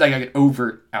an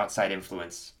overt outside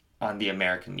influence on the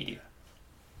American media.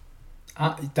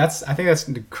 I think that's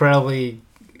an incredibly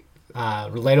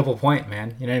relatable point,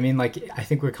 man. You know what I mean? Like, I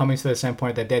think we're coming to the same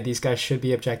point that these guys should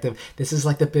be objective. This is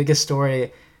like the biggest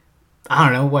story. I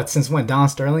don't know since when Don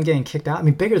Sterling getting kicked out. I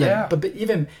mean, bigger than, but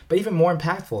even more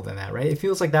impactful than that, right? It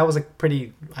feels like that was a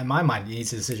pretty, in my mind,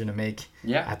 easy decision to make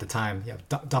at the time. Yeah,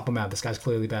 dump him out. This guy's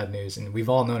clearly bad news, and we've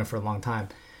all known it for a long time.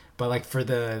 But like for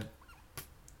the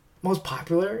most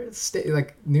popular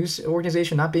news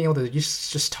organization not being able to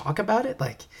just talk about it,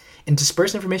 like, and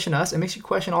disperse information to us, it makes you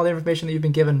question all the information that you've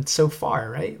been given so far,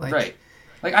 right? Like, right.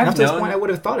 Like, up to this point, I would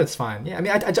have thought it's fine. Yeah, I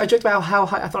mean, I joked about how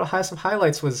I thought Highest of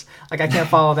Highlights was like, I can't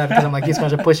follow that because I'm like, these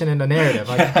guys are pushing in the narrative.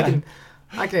 Like,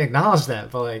 I can acknowledge that,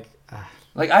 but like,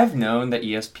 like I've known that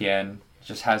ESPN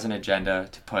just has an agenda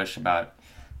to push about,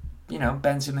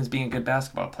 Ben Simmons being a good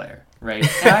basketball player, right?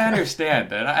 And I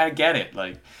understand that. I get it.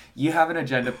 Like, you have an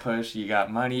agenda push. You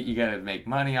got money. You got to make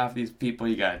money off these people.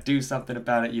 You got to do something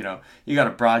about it. You got to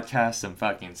broadcast some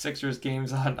fucking Sixers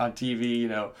games on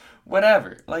TV.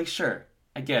 Whatever. Like, sure.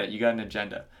 I get it. You got an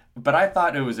agenda. But I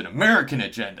thought it was an American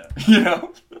agenda,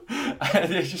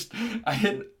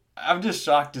 I'm just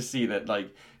shocked to see that,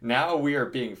 like, now we are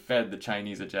being fed the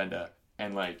Chinese agenda.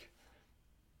 And, like,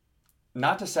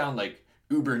 not to sound, like,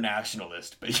 uber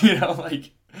nationalist, but,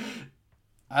 like,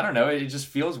 I don't know. It just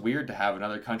feels weird to have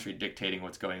another country dictating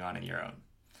what's going on in your own.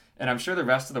 And I'm sure the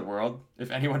rest of the world,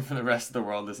 if anyone from the rest of the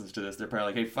world listens to this, they're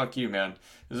probably like, hey, fuck you, man.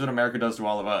 This is what America does to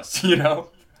all of us,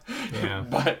 Yeah.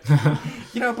 But,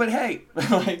 but hey,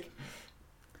 like,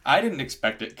 I didn't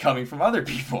expect it coming from other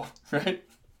people, right?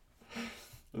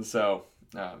 And so,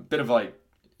 bit of like,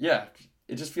 yeah,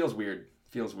 it just feels weird.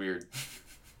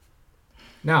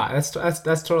 No, that's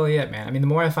totally it, man. I mean, the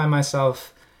more I find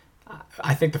myself,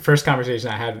 I think the first conversation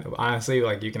I had, honestly,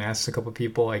 like, you can ask a couple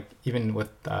people, like, even with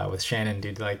Shannon,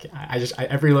 dude, like,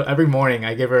 every morning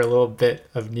I give her a little bit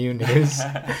of new news.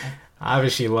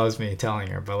 Obviously, she loves me telling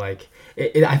her, but like,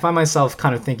 I find myself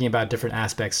kind of thinking about different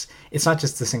aspects. It's not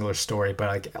just the singular story, but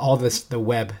like all the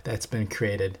web that's been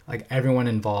created, like everyone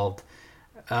involved,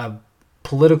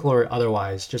 political or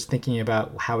otherwise, just thinking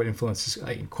about how it influences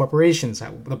like corporations,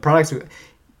 the products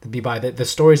we buy, the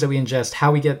stories that we ingest,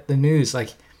 how we get the news. Like,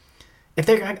 if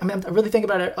I really think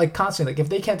about it like constantly. Like, if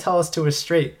they can't tell us to a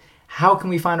straight, how can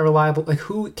we find a reliable, like,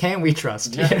 who can we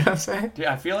trust? Yeah. You know what I'm saying? Dude,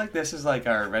 I feel like this is like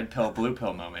our red pill, blue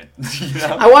pill moment.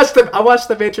 I watched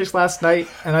The Matrix last night,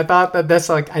 and I thought that that's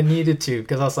like, I needed to,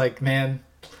 because I was like, man,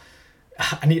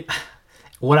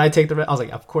 would I take the red? I was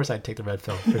like, of course I'd take the red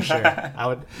pill, for sure.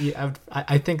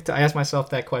 I think I asked myself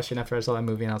that question after I saw that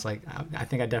movie, and I was like, I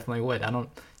think I definitely would. I don't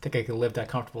think I could live that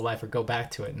comfortable life or go back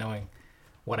to it knowing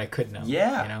what I could know.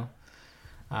 Yeah.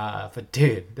 But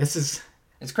dude, it's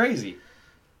crazy.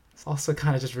 It's also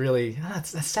kind of just really,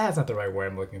 that's sad's not the right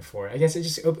word I'm looking for. I guess it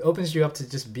just opens you up to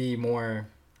just be more,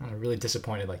 really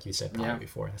disappointed, like you said probably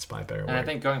before. That's probably a better word. And I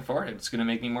think going forward, it's going to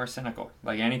make me more cynical.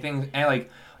 Like anything, and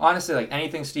like honestly, like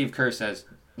anything Steve Kerr says,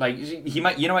 like he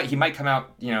might, he might come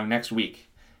out, next week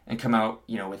and come out,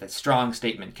 with a strong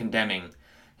statement condemning,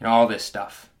 all this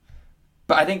stuff.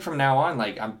 But I think from now on,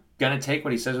 like, I'm going to take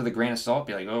what he says with a grain of salt,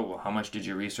 be like, oh, well, how much did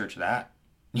you research that?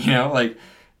 Like,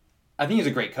 I think he's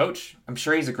a great coach. I'm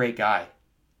sure he's a great guy.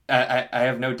 I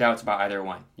have no doubts about either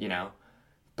one,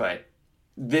 But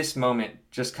this moment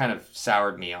just kind of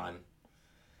soured me on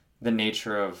the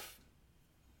nature of,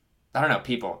 I don't know,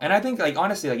 people. And I think, like,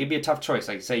 honestly, like, it'd be a tough choice.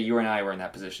 Like, say you and I were in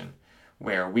that position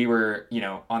where we were,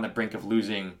 on the brink of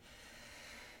losing,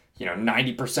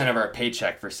 90% of our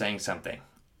paycheck for saying something,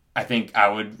 I think I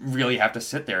would really have to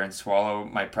sit there and swallow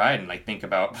my pride and like think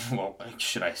about, well,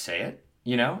 should I say it?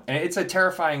 And it's a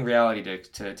terrifying reality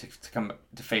to come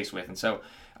to face with. And so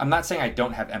I'm not saying I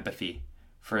don't have empathy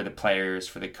for the players,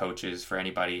 for the coaches, for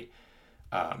anybody,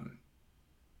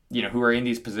 who are in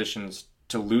these positions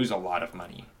to lose a lot of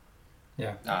money.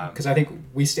 Yeah, because I think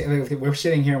we're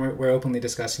sitting here and we're openly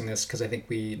discussing this because I think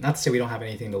not to say we don't have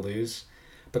anything to lose,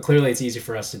 but clearly it's easy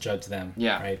for us to judge them.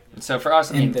 Yeah, right. And so for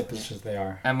us, in the positions they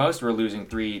are. At most, we're losing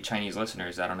 3 Chinese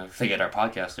listeners. I don't know if they get our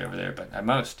podcast over there, but at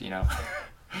most, we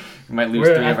might lose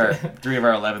three of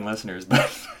our 11 listeners.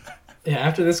 But yeah,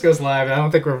 after this goes live, I don't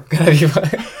think we're gonna be.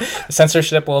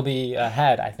 Censorship will be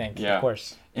had. I think. Yeah. Of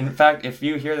course. In fact, if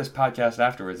you hear this podcast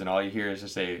afterwards and all you hear is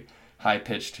just a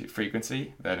high-pitched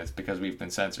frequency, then it's because we've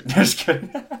been censored. Just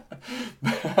kidding.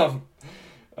 But,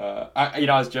 I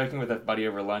was joking with a buddy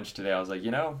over lunch today. I was like,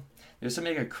 this would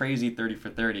make a crazy 30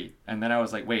 for 30. And then I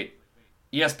was like, wait,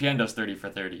 ESPN does 30 for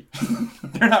 30.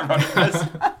 They're not running this.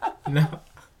 No.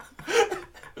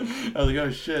 I was like,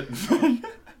 oh, shit.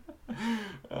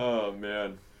 Oh,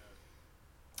 man.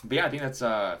 But yeah, I think that's,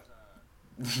 those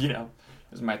are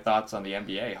my thoughts on the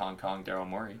NBA, Hong Kong, Daryl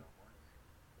Morey.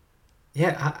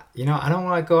 Yeah, I don't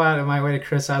want to go out of my way to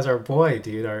criticize our boy,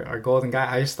 dude, our golden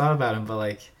guy. I just thought about him, but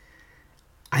like,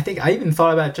 I think I even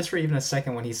thought about it just for even a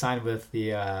second when he signed with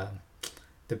the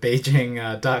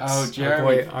Beijing Ducks. Oh,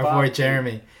 Jeremy, our boy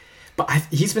Jeremy. But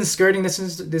he's been skirting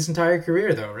this entire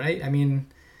career, though, right? I mean,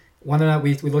 whether or not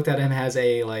we looked at him as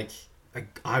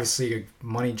obviously a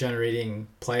money generating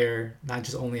player, not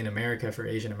just only in America for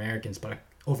Asian Americans, but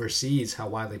overseas, how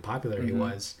widely popular he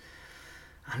was.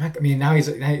 Now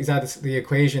he's out of the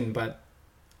equation, but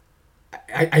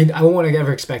I won't want to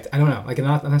ever expect. I don't know. Like I'm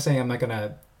not saying I'm not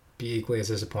gonna be equally as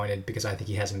disappointed because I think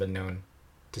he hasn't been known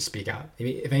to speak out. I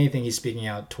mean, if anything, he's speaking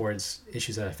out towards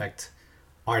issues that affect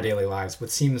our daily lives, what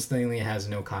seemingly has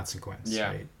no consequence. Yeah.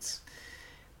 Right?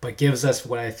 But gives us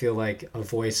what I feel like a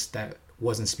voice that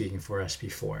wasn't speaking for us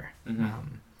before. Mm-hmm.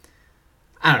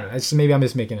 I don't know. Maybe I'm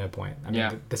just making a point. I mean,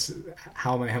 yeah. This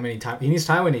how many times he needs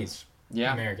Taiwanese.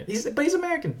 Yeah, American. But he's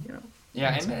American,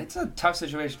 Yeah, and it's a tough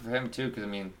situation for him too, because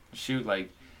shoot, like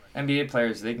NBA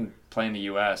players, they can play in the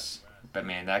U.S., but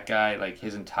man, that guy, like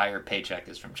his entire paycheck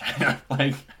is from China.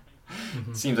 Like,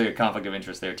 seems like a conflict of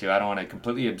interest there too. I don't want to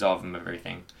completely absolve him of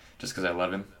everything just because I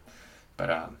love him, but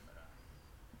I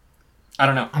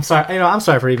don't know. I'm sorry. I'm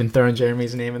sorry for even throwing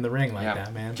Jeremy's name in the ring like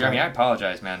that, man. Jeremy, I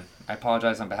apologize, man. I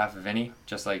apologize on behalf of Vinny,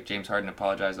 just like James Harden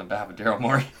apologized on behalf of Daryl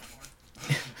Morey.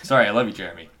 Sorry, I love you,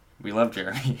 Jeremy. We love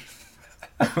Jeremy.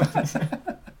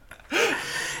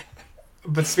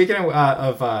 But speaking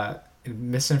of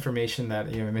misinformation,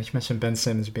 that you mentioned Ben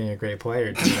Simmons being a great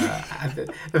player. Dude,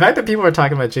 the fact that people are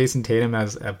talking about Jason Tatum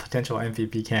as a potential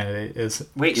MVP candidate is is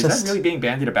that really being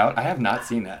bandied about? I have not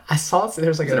seen that. I saw it.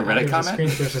 There's like a Reddit comment.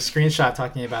 There's a screenshot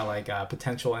talking about like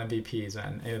potential MVPs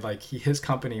and like his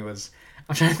company was.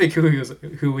 I'm trying to think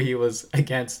who he was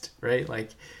against, right? Like,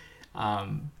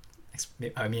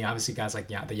 obviously guys like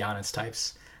the Giannis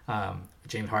types,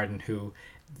 James Harden, who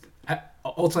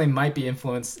ultimately might be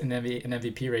influenced in an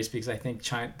MVP race because I think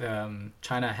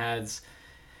China has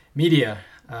media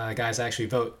guys actually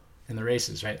vote in the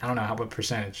races, right? I don't know what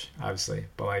percentage, obviously,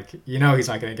 but he's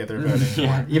not going to get their vote anymore,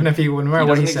 yeah. Even if no matter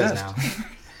what he says now.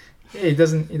 Yeah, he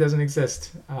doesn't exist.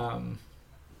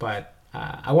 But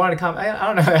I wanted to comment. I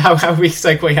don't know how we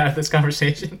segue out of this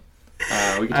conversation.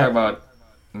 We can talk about.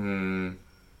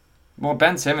 Well,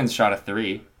 Ben Simmons shot a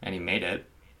 3 and he made it.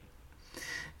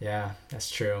 Yeah,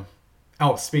 that's true.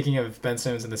 Oh, speaking of Ben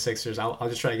Simmons and the Sixers, I'll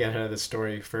just try to get ahead of the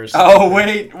story first. Oh,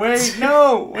 wait. First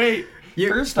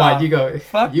off, you go.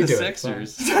 Fuck the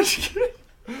Sixers.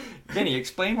 Vinny,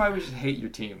 explain why we should hate your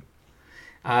team.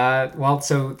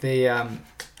 So they,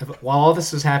 while all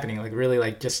this was happening,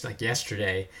 just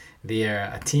yesterday,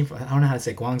 a team, I don't know how to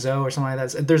say, Guangzhou or something like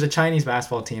that. There's a Chinese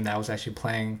basketball team that was actually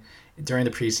playing during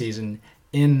the preseason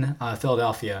in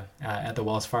Philadelphia at the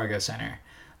Wells Fargo Center.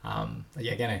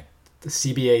 Again, the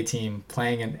CBA team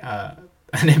playing an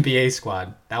NBA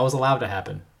squad. That was allowed to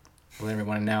happen. Let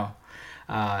everyone know.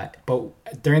 But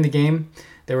during the game,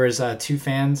 there was 2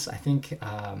 fans. I think.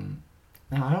 Now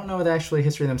I don't know the actual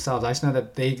history themselves. I just know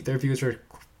that their views were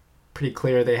pretty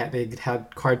clear. They had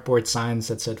cardboard signs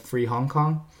that said "Free Hong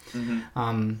Kong."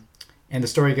 Mm-hmm. And the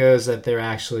story goes that they're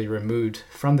actually removed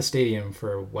from the stadium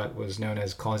for what was known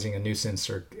as causing a nuisance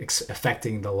or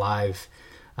affecting the live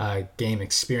game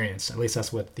experience. At least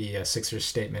that's what the Sixers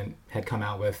statement had come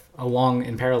out with, along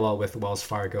in parallel with Wells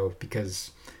Fargo,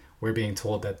 because we're being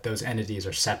told that those entities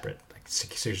are separate. Like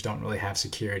Sixers don't really have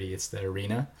security. It's the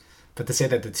arena. But to say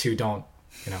that the two don't,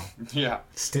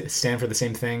 stand for the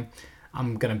same thing,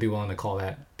 I'm going to be willing to call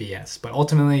that BS. But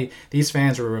ultimately, these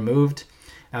fans were removed.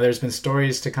 Now, there's been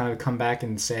stories to kind of come back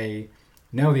and say,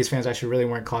 no, these fans actually really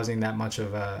weren't causing that much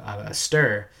of a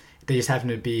stir. They just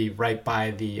happened to be right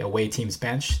by the away team's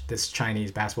bench, this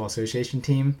Chinese Basketball Association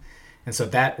team. And so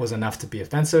that was enough to be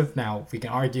offensive. Now, we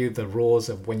can argue the rules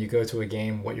of when you go to a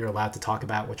game, what you're allowed to talk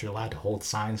about, what you're allowed to hold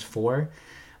signs for.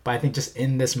 But I think just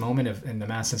in this moment and the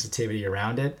amount of sensitivity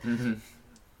around it,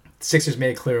 Sixers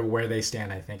made it clear where they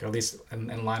stand, I think, or at least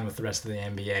in line with the rest of the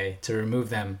NBA, to remove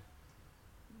them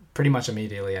pretty much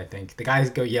immediately, I think. The guy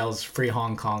yells "Free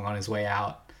Hong Kong" on his way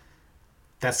out.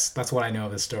 That's what I know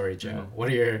of the story, Joe. What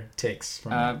are your takes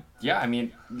from that? Yeah, I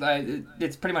mean,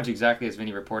 it's pretty much exactly as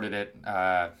Vinny reported it,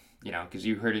 because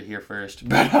you heard it here first.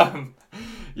 But,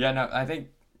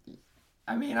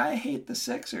 I hate the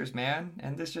Sixers, man,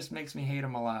 and this just makes me hate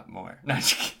them a lot more. No,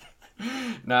 just kidding.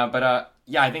 No, but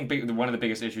I think one of the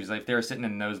biggest issues, like, if they were sitting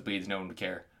in nosebleeds, no one would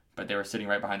care. But they were sitting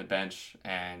right behind the bench,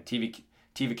 and TV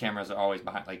cameras are always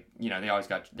behind,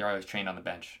 they're always trained on the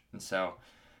bench. And so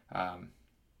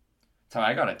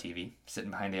I got a TV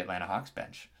sitting behind the Atlanta Hawks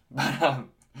bench. But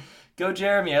go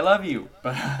Jeremy, I love you.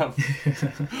 But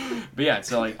yeah,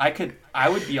 so like I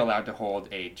would be allowed to hold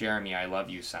a Jeremy, I love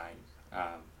you sign.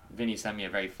 Vinny sent me a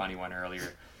very funny one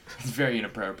earlier. It's very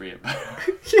inappropriate.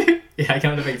 Yeah, I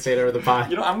can't know if I can say it over the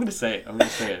pod. I'm gonna say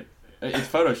it. It's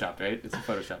photoshopped, right? It's a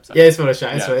Photoshop sign. Yeah, it's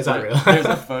photoshopped. It's not real. There's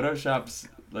a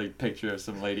Photoshop picture of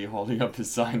some lady holding up a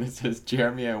sign that says,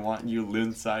 "Jeremy, I want you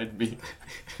inside me."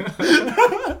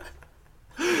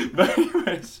 But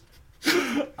anyways,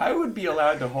 I would be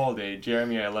allowed to hold a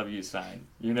Jeremy, I love you sign,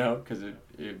 because it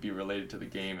would be related to the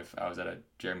game if I was at a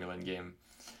Jeremy Lin game.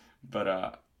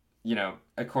 But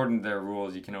according to their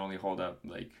rules, you can only hold up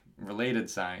related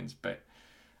signs. But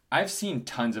I've seen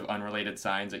tons of unrelated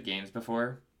signs at games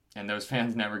before, and those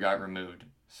fans never got removed.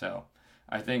 So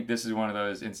I think this is one of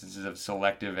those instances of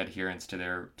selective adherence to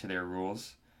their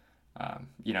rules.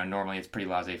 Normally it's pretty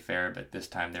laissez-faire, but this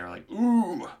time they were like,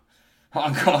 "Ooh,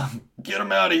 Hong Kong, get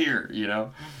them out of here,"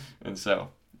 And so,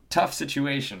 tough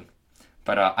situation.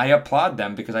 But I applaud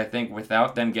them because I think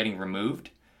without them getting removed,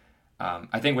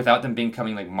 I think without them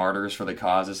becoming martyrs for the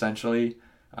cause, essentially,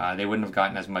 they wouldn't have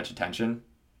gotten as much attention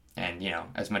and,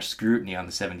 as much scrutiny on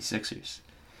the 76ers.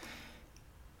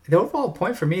 The overall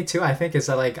point for me, too, I think, is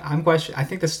that, I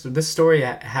think this story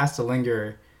has to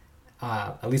linger,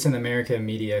 at least in the American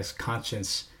media's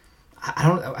conscience.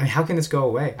 How can this go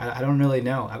away? I don't really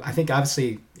know. I think,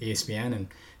 obviously, ESPN and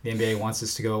the NBA wants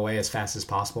this to go away as fast as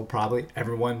possible. Probably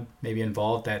everyone maybe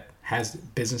involved that has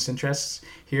business interests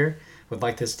here would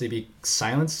like this to be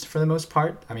silenced for the most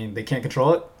part. I mean, they can't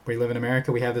control it. We live in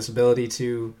America. We have this ability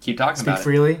to keep talking about speak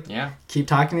freely. Yeah. Keep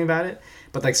talking about it.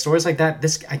 But stories like that,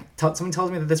 someone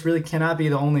tells me that this really cannot be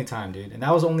the only time, dude. And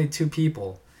that was only 2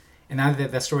 people. And now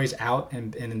that story's out,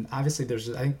 and obviously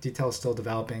I think detail is still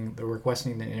developing. They're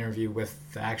requesting an interview with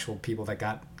the actual people that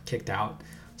got kicked out,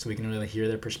 so we can really hear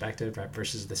their perspective, right,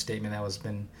 versus the statement that was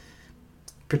been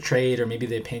portrayed, or maybe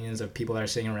the opinions of people that are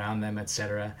sitting around them,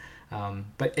 etc.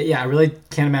 But yeah, I really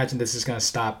can't imagine this is going to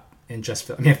stop in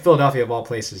Philadelphia of all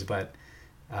places, but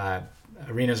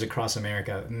arenas across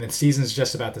America, and the season's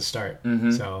just about to start.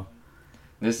 Mm-hmm. So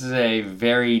this is a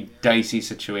very dicey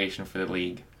situation for the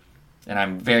league. And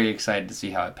I'm very excited to see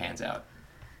how it pans out.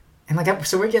 And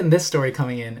so we're getting this story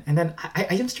coming in, and then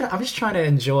I'm just trying to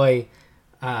enjoy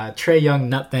Trae Young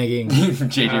nutmegging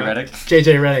JJ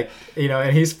Redick,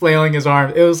 and he's flailing his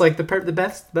arm. It was the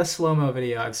best slow-mo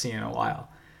video I've seen in a while.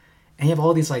 And you have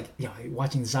all these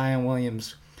watching Zion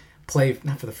Williams play,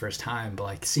 not for the first time,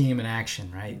 but see him in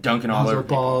action, right? Dunking all over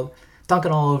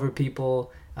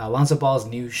people. Lonzo Ball's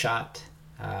new shot.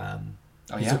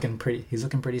 He's looking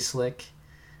pretty slick.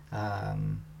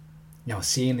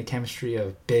 Seeing the chemistry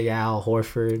of Big Al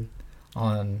Horford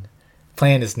on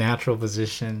playing his natural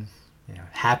position,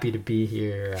 happy to be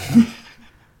here.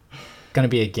 Gonna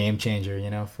be a game changer,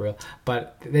 for real.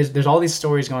 But there's all these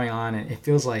stories going on, and it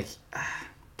feels like,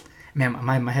 man,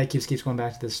 my head keeps going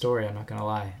back to this story. I'm not gonna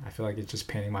lie. I feel like it's just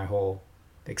painting my whole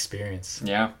experience.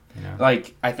 Yeah.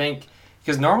 I think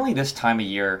because normally this time of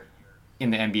year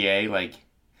in the NBA,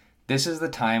 this is the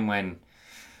time when.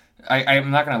 I'm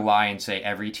not going to lie and say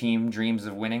every team dreams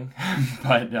of winning,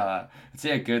 but I'd say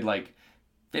a good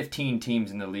 15 teams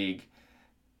in the league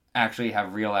actually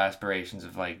have real aspirations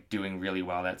of doing really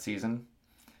well that season.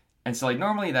 And so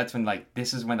normally that's when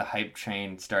this is when the hype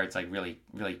train starts really,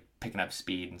 really picking up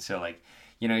speed. And so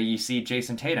you see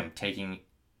Jason Tatum taking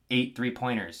 8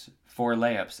 3-pointers, 4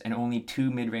 layups, and only 2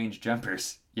 mid-range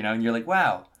jumpers, and you're like,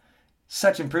 wow,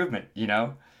 such improvement, you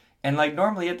know? And like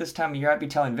normally at this time of year, I'd be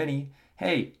telling Vinny,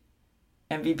 hey,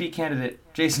 MVP candidate,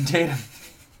 Jason Tatum.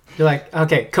 You're like,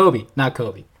 okay, Kobe, not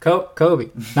Kobe. Kobe,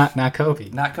 not Kobe.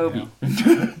 Not Kobe.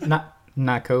 You know?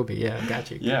 Not Kobe. Yeah, got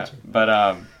you. Yeah,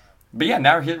 but yeah,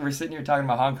 now we're sitting here talking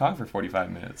about Hong Kong for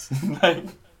 45 minutes. Like,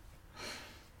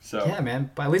 so yeah,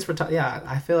 man. But at least we're talking. Yeah,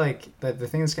 I feel like the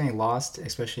thing that's getting lost,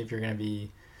 especially if you're going to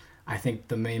be, I think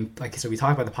the main, like, so we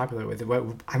talk about the popular with.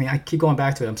 I mean, I keep going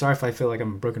back to it. I'm sorry if I feel like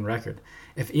I'm a broken record.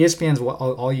 If ESPN's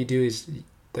all you do is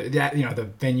the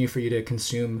venue for you to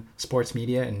consume sports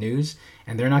media and news,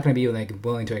 and they're not going to be like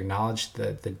willing to acknowledge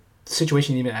the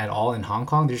situation even at all in Hong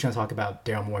Kong. They're just going to talk about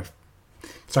Daryl Morey.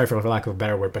 Sorry for lack of a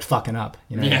better word, but fucking up.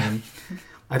 You know what I mean?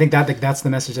 I think that's the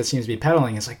message that seems to be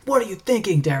peddling. It's like, what are you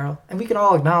thinking, Daryl? And we can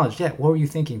all acknowledge, yeah, what were you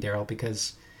thinking, Daryl?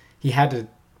 Because he had to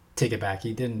take it back.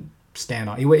 He didn't stand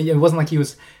on. It wasn't like he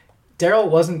was. Daryl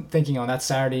wasn't thinking on that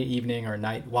Saturday evening or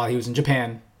night while he was in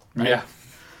Japan. Right? Yeah.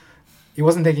 He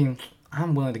wasn't thinking,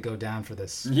 I'm willing to go down for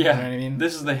this. Yeah. You know what I mean?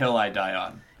 This is the hill I die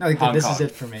on. No, like, Hong this Kong. is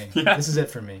it for me. Yeah. This is it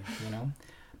for me, you know?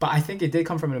 But I think it did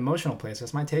come from an emotional place.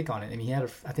 That's my take on it. And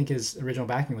I think his original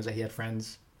backing was that he had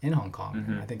friends in Hong Kong.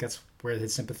 Mm-hmm. And I think that's where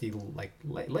his sympathy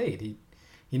laid.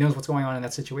 He knows what's going on in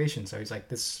that situation. So he's like,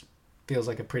 this feels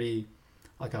like a pretty,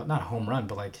 not a home run,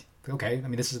 but like, okay, I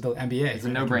mean, this is the NBA. It's a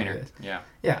no-brainer. Yeah.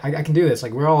 Yeah, I can do this.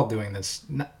 Like, we're all doing this.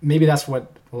 Maybe that's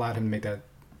what allowed him to make that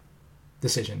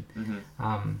decision.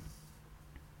 Mm-hmm.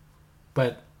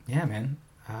 But yeah, man,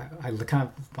 I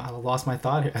lost my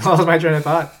thought here. I lost my train of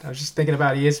thought. I was just thinking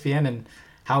about ESPN and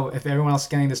how if everyone else is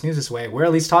getting this news this way, we're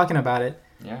at least talking about it.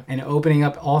 Yeah. And opening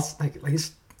up all I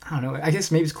don't know. I guess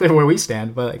maybe it's clear where we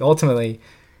stand, but like ultimately,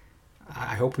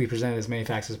 I hope we present as many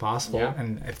facts as possible. Yeah.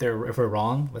 And if we're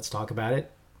wrong, let's talk about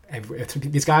it. If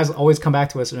these guys always come back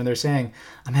to us and they're saying,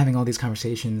 I'm having all these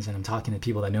conversations and I'm talking to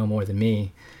people that know more than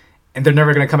me, and they're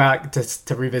never going to come out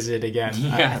to revisit it again.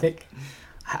 Yeah. I think.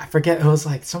 I forget, it was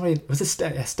like somebody, was it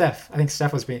Steph? I think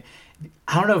Steph was being,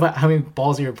 I don't know how many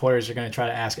ballsy reporters are going to try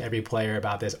to ask every player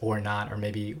about this or not, or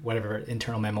maybe whatever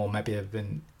internal memo might have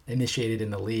been initiated in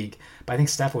the league. But I think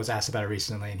Steph was asked about it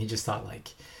recently, and he just thought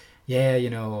like, yeah,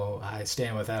 I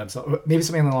stand with Adam. So maybe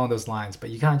something along those lines, but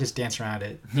you kind of just dance around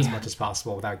it as much as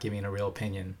possible without giving a real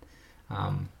opinion.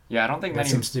 Yeah, I don't think that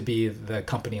seems to be the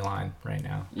company line right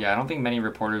now. Yeah, I don't think many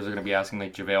reporters are going to be asking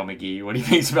like JaVale McGee what he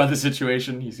thinks about the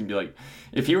situation. He's going to be like,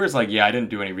 if he was like, yeah, I didn't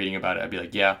do any reading about it, I'd be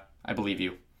like, yeah, I believe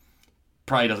you.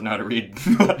 Probably doesn't know how to read.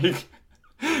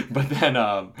 But then,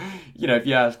 if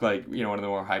you ask like, one of the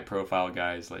more high profile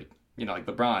guys, like, like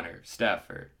LeBron or Steph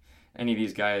or any of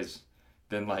these guys,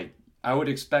 then like, I would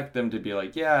expect them to be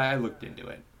like, yeah, I looked into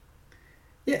it.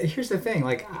 Yeah, here's the thing.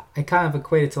 Like, I kind of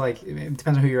equate it to like, it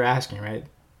depends on who you're asking, right?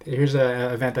 Here's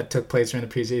an event that took place during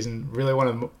the preseason. Really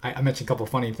I mentioned a couple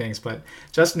funny things, but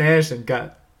Justin Anderson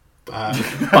got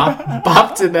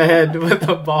bopped in the head with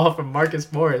a ball from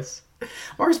Marcus Morris.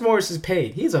 Marcus Morris is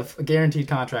paid. He's a guaranteed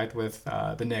contract with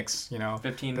the Knicks. $15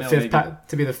 the million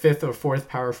to be the fifth or fourth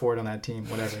power forward on that team,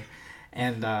 whatever.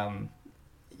 And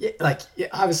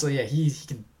obviously, he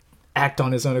can act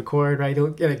on his own accord, right? He'll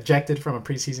get ejected from a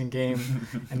preseason game,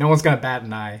 and no one's gonna bat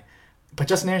an eye. But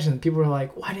Justin Anderson, people were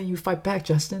like, why didn't you fight back,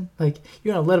 Justin? Like,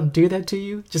 you're going to let him do that to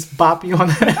you? Just bop you on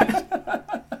the head?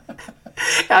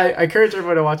 I encourage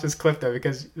everyone to watch this clip, though,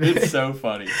 because... It's so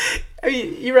funny. I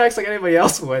mean, he reacts like anybody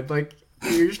else would. Like,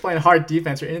 you're just playing hard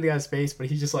defense. You're into the guy's face, but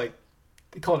he's just like...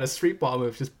 They call it a street ball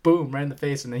move. Just boom, right in the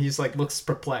face. And then he just, like, looks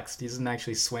perplexed. He doesn't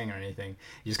actually swing or anything.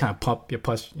 You just kind of pump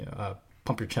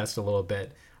your chest a little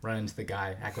bit, run into the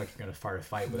guy, act like you're going to start a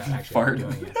fight without actually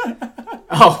doing it.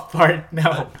 Oh, fart?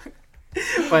 No.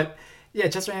 But yeah,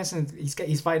 Justin Anderson,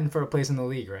 he's fighting for a place in the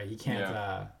league, right? He can't.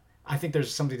 Yeah. I think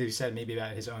there's something to be said maybe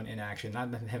about his own inaction,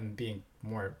 not him being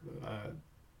more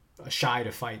shy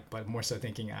to fight, but more so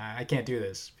thinking I can't do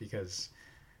this because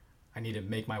I need to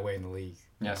make my way in the league.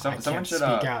 Yeah, someone should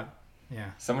speak out.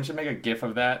 Yeah, someone should make a GIF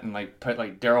of that and like put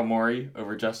like Daryl Morey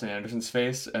over Justin Anderson's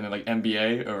face, and then like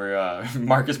NBA over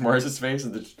Marcus Morris's face,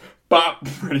 and just bop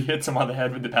when he hits him on the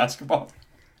head with the basketball.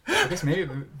 I guess maybe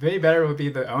better would be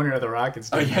the owner of the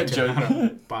Rockets. Oh yeah, Joe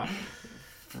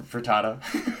Furtado.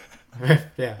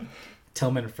 Yeah,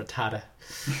 Tillman Furtado.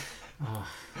 Oh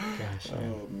gosh.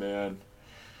 Oh man.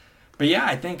 But yeah,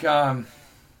 I think. I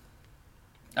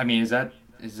mean, is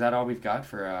that all we've got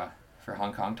for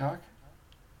Hong Kong talk?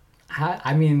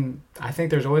 I mean, I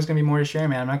think there's always going to be more to share,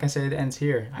 man. I'm not going to say it ends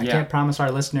here. I can't promise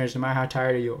our listeners, no matter how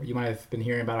tired you might have been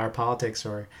hearing about our politics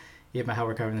or even how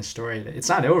we're covering this story, it's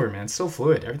not over, man. It's still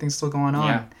fluid. Everything's still going on.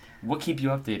 Yeah, we'll keep you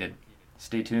updated.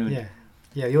 Stay tuned. Yeah.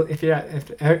 If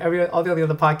all the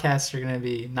other podcasts are going to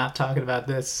be not talking about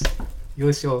this, At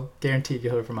least you'll guaranteed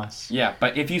you'll hear from us. Yeah,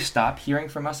 but if you stop hearing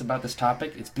from us about this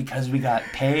topic, it's because we got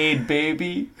paid,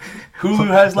 baby. Hulu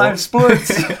has live sports.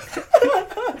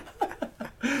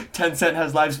 Tencent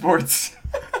has live sports.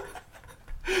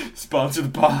 Sponsor the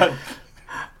pod.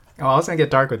 Oh, I was gonna get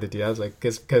dark with it, dude. I was like,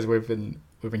 because we've been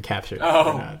captured.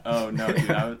 Oh no, dude.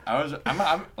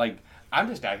 I'm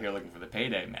just out here looking for the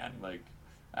payday, man. Like,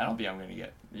 I don't think I'm gonna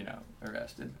get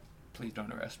arrested. Please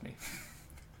don't arrest me.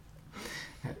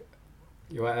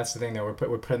 Well, that's the thing, though.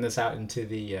 We're putting this out into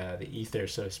the ether,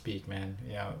 so to speak, man.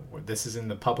 This is in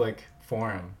the public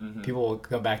forum. Mm-hmm. People will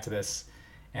go back to this,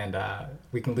 and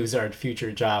we can lose our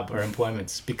future job or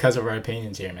employments because of our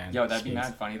opinions here, man. Yo, that'd be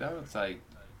mad funny though. It's like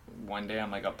one day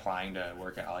I'm like applying to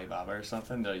work at Alibaba or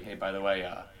something. They're like, hey, by the way,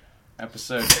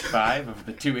 episode 5 of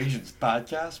the Two Asians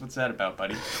podcast. What's that about,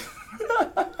 buddy?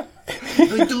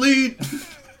 Like, delete.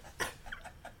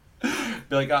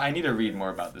 Be like, oh, I need to read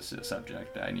more about this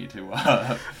subject. I need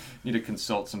to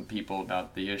consult some people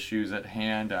about the issues at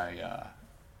hand. I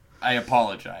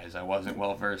apologize. I wasn't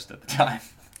well versed at the time.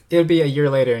 It would be a year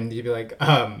later, and you'd be like,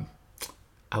 I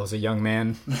was a young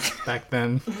man back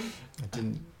then.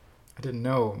 I didn't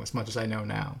know as much as I know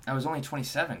now. I was only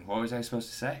 27. What was I supposed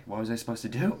to say? What was I supposed to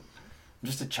do? I'm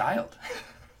just a child.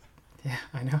 Yeah,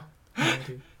 I know.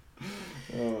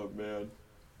 Oh man.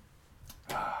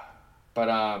 But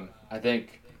I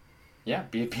think, yeah.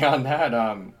 Beyond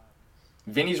that,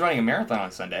 Vinny's running a marathon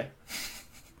on Sunday.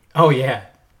 Oh yeah.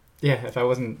 If I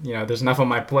wasn't, there's enough on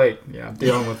my plate. I'm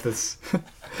dealing with this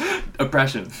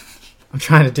oppression. I'm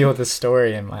trying to deal with this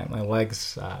story, and my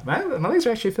legs. My legs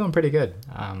are actually feeling pretty good.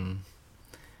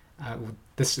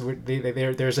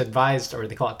 There's advised, or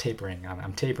they call it tapering.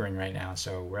 I'm tapering right now,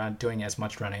 so we're not doing as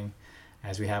much running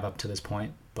as we have up to this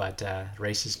point. But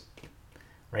race is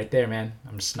right there, man.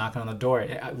 I'm just knocking on the door.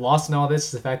 Lost in all this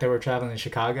is the fact that we're traveling to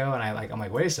Chicago, and I'm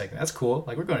like, wait a second, that's cool.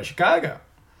 Like, we're going to Chicago.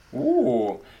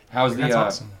 Ooh, how's that's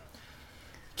awesome.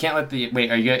 Can't let the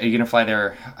wait. Are you gonna fly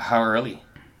there? How early?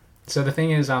 So the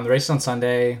thing is, the race is on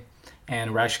Sunday,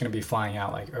 and we're actually gonna be flying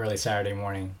out like early Saturday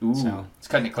morning. Ooh, so it's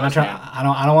cutting it close, man. I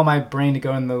don't want my brain to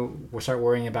go we'll start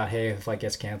worrying about, hey, if the flight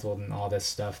gets canceled and all this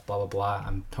stuff, blah blah blah.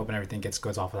 I'm hoping everything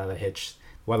goes off without a hitch.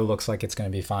 Weather looks like it's gonna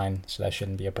be fine, so that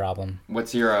shouldn't be a problem.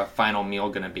 What's your final meal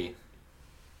gonna be?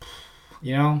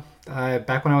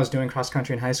 Back when I was doing cross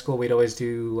country in high school, we'd always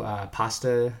do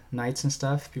pasta nights and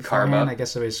stuff beforehand. I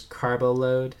guess it was carbo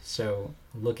load. So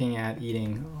looking at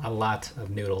eating a lot of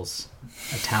noodles,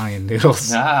 Italian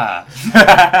noodles. Ah.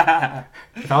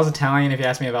 If I was Italian, if you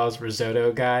asked me if I was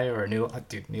risotto guy or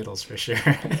noodles for sure.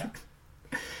 Yeah.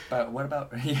 But what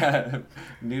about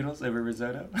noodles over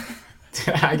risotto?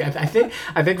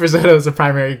 I think risotto is a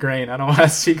primary grain. I don't want to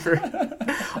speak for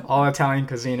all Italian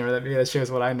cuisine, or that shows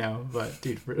what I know. But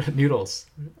dude, noodles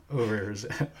over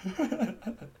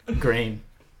grain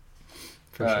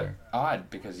for sure. Odd,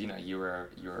 because you were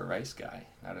a rice guy,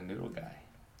 not a noodle guy.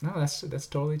 No, that's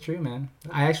totally true, man.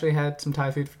 I actually had some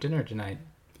Thai food for dinner tonight.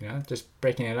 Just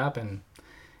breaking it up, and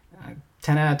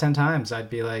 10 out of 10 times I'd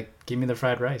be like, give me the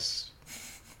fried rice.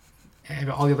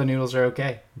 All the other noodles are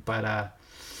okay, but.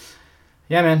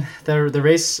 Yeah, man, the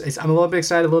race, I'm a little bit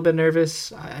excited, a little bit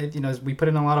nervous. We put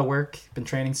in a lot of work, been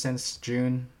training since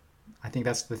June. I think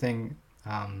that's the thing,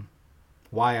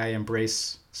 why I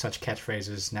embrace such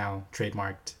catchphrases now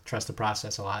trademarked, trust the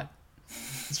process a lot.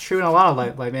 It's true in a lot of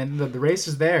life, man. The race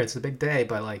is there, it's a big day,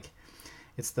 but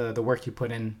it's the work you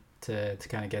put in to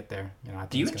kind of get there. I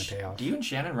think it's going to pay off. Do you and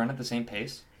Shannon run at the same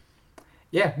pace?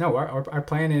 Yeah, no, our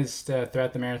plan is to,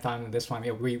 throughout the marathon, this one,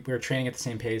 we're training at the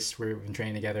same pace. We've been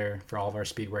training together for all of our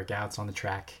speed workouts on the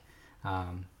track,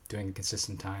 doing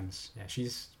consistent times. Yeah,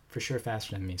 she's for sure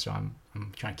faster than me, so I'm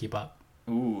trying to keep up.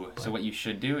 Ooh, so what you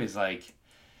should do is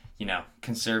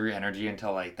conserve your energy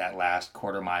until that last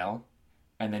quarter mile,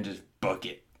 and then just book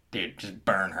it, dude. Just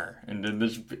burn her, and then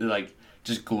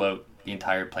just gloat the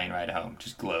entire plane ride home.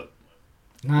 Just gloat.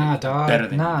 Nah, dog.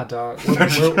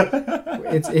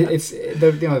 It's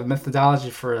the methodology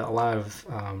for a lot of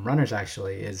runners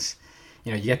actually is,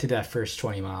 you get to that first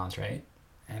 20 miles, right?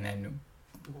 And then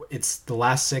it's the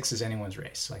last 6 is anyone's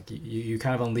race. Like you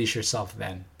kind of unleash yourself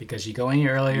then, because you go in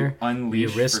earlier. You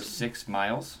unleash for 6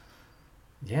 miles?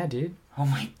 Yeah, dude. Oh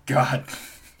my God.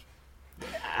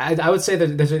 I would say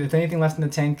that if anything left in the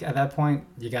tank at that point,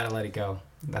 you gotta let it go.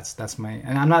 That's my,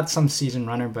 and I'm not some seasoned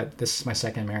runner, but this is my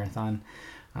second marathon.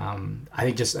 I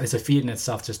think just it's a feat in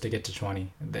itself just to get to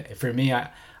 20. For me, I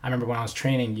remember when I was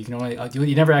training, you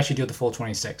never actually do the full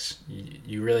 26.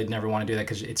 You really never want to do that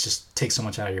because it just takes so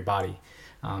much out of your body.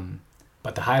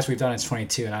 But the highest we've done is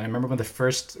 22. And I remember when the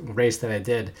first race that I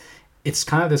did, it's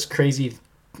kind of this crazy,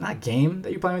 not game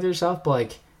that you're playing with yourself,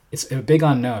 but it's a big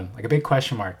unknown, like a big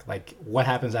question mark. Like, what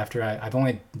happens after I've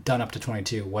only done up to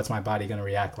 22? What's my body going to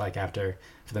react like after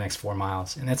for the next 4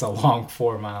 miles? And it's a long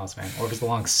 4 miles, man. Or if it's a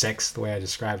long 6, the way I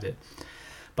described it.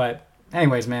 But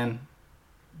anyways, man,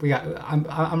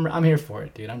 I'm here for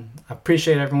it, dude. I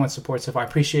appreciate everyone's support so far. I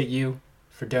appreciate you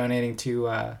for donating to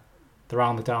the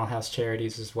Ronald McDonald House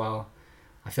charities as well.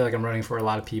 I feel like I'm running for a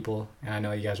lot of people, and I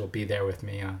know you guys will be there with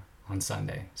me on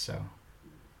Sunday. So,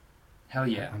 hell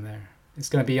yeah, I'm there. It's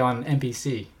gonna be on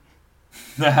NBC.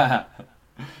 Look out!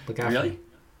 Really?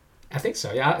 I think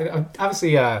so. Yeah.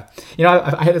 Obviously, I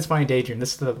had this funny daydream.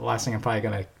 This is the last thing I'm probably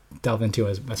gonna delve into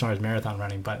as far as marathon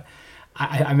running, but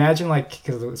I imagine, like,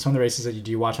 because some of the races that you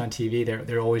do watch on TV,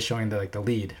 they're always showing the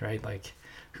lead, right? Like,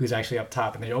 who's actually up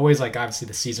top, and they're always, like, obviously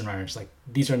the season runners. Like,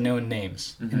 these are known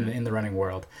names in the running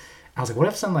world. I was like, what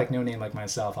if some, like, no name like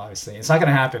myself? Obviously, it's not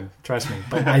gonna happen. Trust me.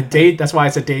 But that's why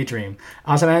it's a daydream.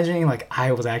 I was imagining, like,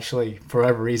 I was actually, for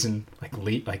whatever reason, like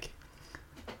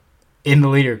in the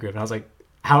leader group, and I was like,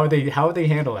 how would they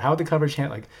handle it? How would the coverage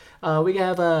handle? Like, we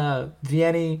have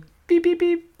Vianney, beep beep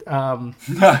beep. From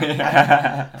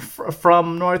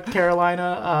North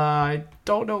Carolina. I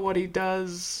don't know what he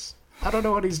does. I don't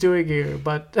know what he's doing here,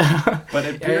 but I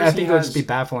think it would just be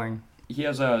baffling. He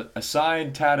has a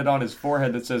sign tatted on his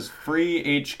forehead that says "Free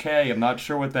HK." I'm not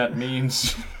sure what that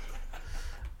means.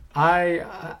 I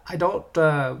don't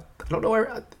know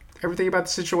everything about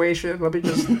the situation. Let me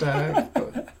just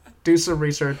do some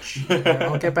research.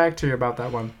 I'll get back to you about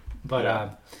that one.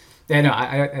 But yeah, no,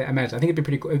 I imagine. I think it'd be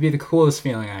pretty cool. It'd be the coolest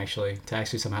feeling, actually, to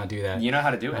actually somehow do that. You know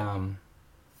how to do it?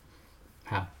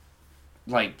 How?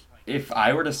 Like, if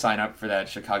I were to sign up for that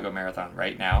Chicago Marathon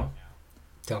right now,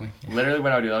 tell me. Yeah. Literally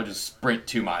what I would do, I would just sprint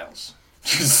 2 miles.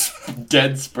 Just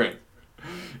dead sprint.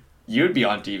 You'd be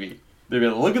on TV. They'd be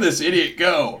like, look at this idiot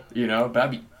go, you know? But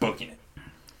I'd be booking it.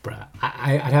 Bruh,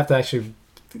 I'd have to actually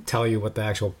tell you what the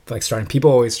actual, like, starting.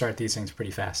 People always start these things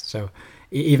pretty fast. So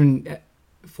even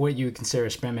for what you would consider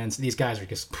sprintmen, these guys are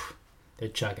just, they're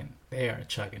chugging. They are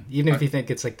chugging. Even if you think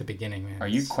it's like the beginning, man. Are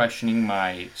you questioning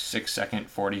my 6-second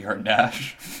 40-yard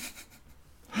dash?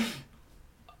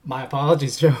 My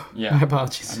apologies, Joe. Yeah. My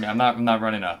apologies. I mean, I'm not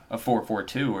running a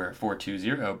 4.42 or a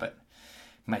 4.20, but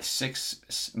my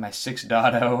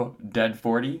 6.0 dead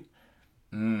 40.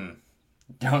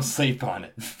 Don't sleep on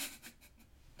it.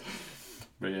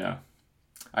 But yeah,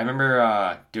 I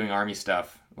remember doing Army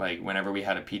stuff. Like, whenever we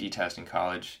had a PT test in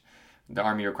college, the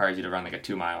Army requires you to run like a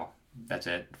 2 mile. That's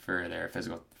it for their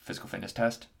physical fitness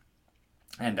test.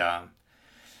 And there'd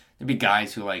be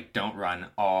guys who, like, don't run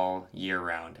all year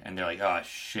round, and they're like, oh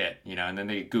shit, you know. And then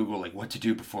they Google, like, what to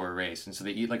do before a race, and so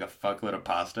they eat like a fuckload of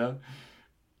pasta,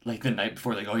 like, the night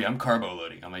before. Like, oh yeah, I'm carbo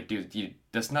loading. I'm like, dude,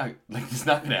 that's not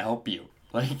gonna help you.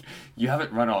 Like, you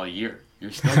haven't run all year.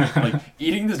 You're still like,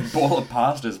 eating this bowl of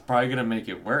pasta is probably gonna make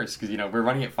it worse, because, you know, we're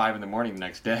running at 5 a.m. the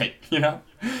next day, you know.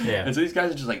 Yeah. And so these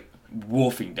guys are just like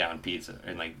wolfing down pizza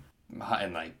and like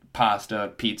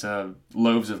pasta, pizza,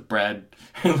 loaves of bread,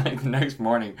 and like the next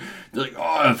morning they're like,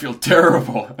 oh, I feel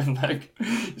terrible. And like,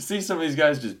 you see some of these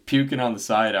guys just puking on the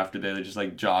side after they just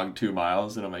like jogged 2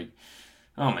 miles, and I'm like,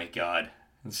 oh my god.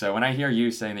 And so when I hear you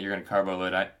saying that you're gonna carbo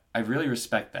load, I really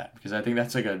respect that, because I think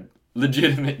that's like a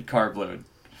legitimate carb load.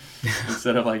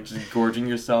 Instead of like just gorging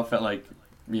yourself at, like,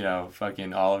 you know,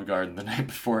 fucking Olive Garden the night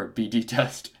before a PT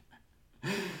test.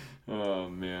 Oh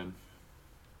man.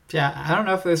 Yeah, I don't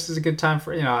know if this is a good time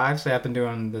for, you know, actually I've been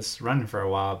doing this running for a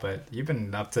while, but you've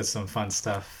been up to some fun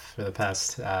stuff for the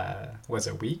past, was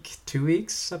it week, 2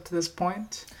 weeks up to this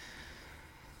point?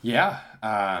 Yeah.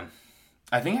 I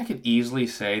think I could easily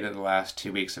say that the last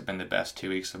 2 weeks have been the best 2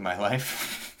 weeks of my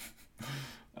life.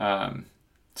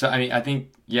 So, I mean, I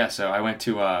think, yeah, so I went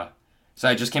to, so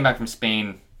I just came back from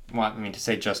Spain. Well, I mean, to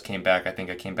say just came back, I think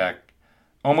I came back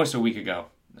almost a week ago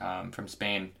from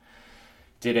Spain.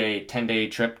 Did a 10-day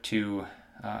trip to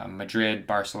Madrid,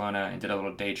 Barcelona, and did a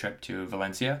little day trip to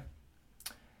Valencia.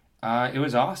 It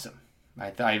was awesome.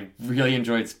 I really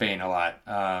enjoyed Spain a lot.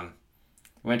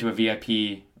 Went to a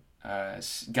VIP,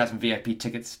 got some VIP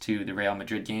tickets to the Real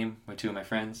Madrid game with 2 of my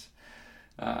friends.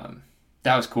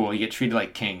 That was cool. You get treated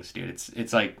like kings, dude.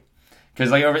 It's like,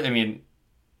 because like I mean,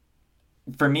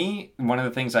 for me, one of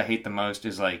the things I hate the most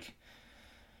is like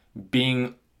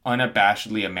being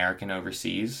unabashedly American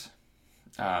overseas.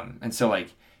 And so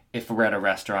like, if we're at a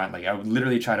restaurant, like I would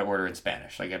literally try to order in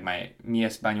Spanish. Like, mi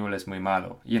español es muy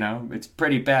malo, you know, it's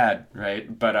pretty bad,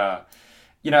 right? But,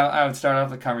 you know, I would start off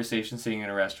the conversation sitting in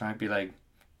a restaurant, be like,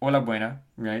 hola buena,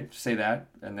 right? Say that.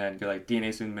 And then go like,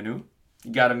 ¿tienes un menú?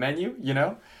 You got a menu, you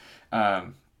know?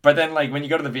 But then, like, when you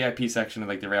go to the VIP section of,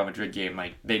 like, the Real Madrid game,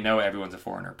 like, they know everyone's a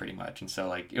foreigner pretty much. And so,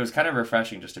 like, it was kind of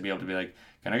refreshing just to be able to be like,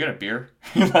 can I get a beer?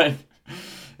 Like,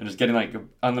 and just getting, like,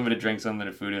 unlimited drinks,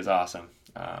 unlimited food. It was awesome.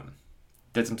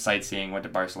 Did some sightseeing, went to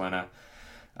Barcelona.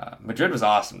 Madrid was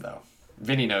awesome, though.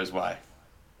 Vinny knows why.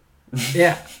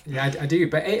 Yeah, I do.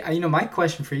 But, hey, my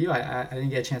question for you, I didn't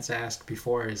get a chance to ask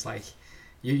before, is, like,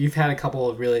 you've had a couple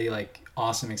of really, like,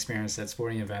 awesome experiences at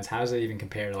sporting events. How does it even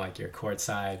compare to, like, your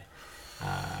courtside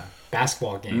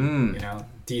basketball game?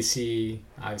 DC,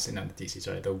 obviously not the DC,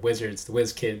 sorry, the Wizards, the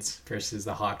Wiz Kids versus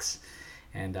the Hawks,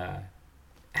 and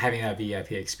having that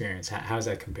VIP experience. How does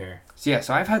that compare?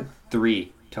 So I've had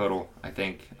 3 total, I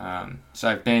think. So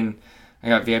I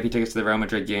got VIP tickets to the Real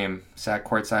Madrid game, sat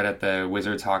courtside at the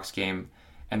Wizards Hawks game,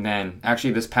 and then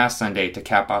actually this past Sunday, to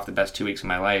cap off the best 2 weeks of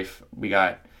my life, we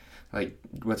got like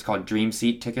what's called dream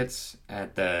seat tickets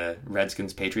at the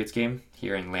Redskins Patriots game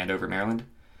here in Landover, Maryland.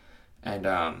 And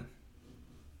I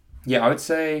would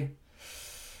say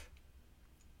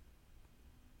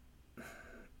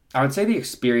the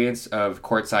experience of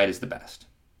courtside is the best.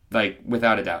 Like,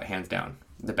 without a doubt, hands down,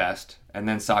 the best. And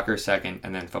then soccer second,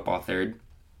 and then football third.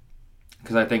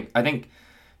 Because I think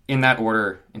in that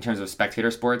order, in terms of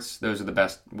spectator sports, those are the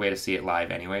best way to see it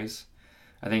live anyways.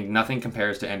 I think nothing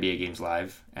compares to NBA games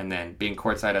live. And then being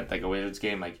courtside at, like, a Wizards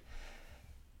game, like,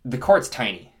 the court's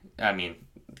tiny. I mean,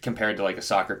 compared to, like, a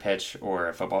soccer pitch or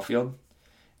a football field.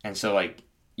 And so, like,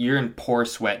 you're in pore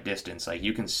sweat distance. Like,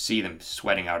 you can see them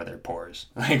sweating out of their pores.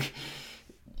 Like,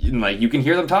 you can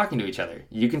hear them talking to each other.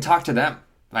 You can talk to them.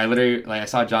 I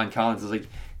saw John Collins. I was like,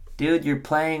 dude, you're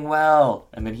playing well.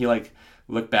 And then he, like,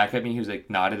 looked back at me. He was, like,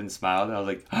 nodded and smiled. And I was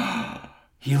like, oh,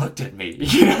 he looked at me,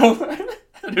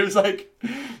 And it was, like, a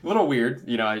little weird.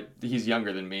 He's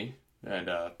younger than me. And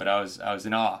but I was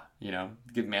in awe,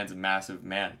 Good man's a massive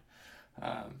man.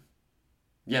 So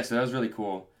that was really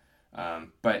cool.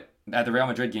 But at the Real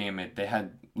Madrid game, they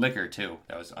had liquor too.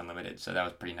 That was unlimited, so that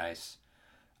was pretty nice.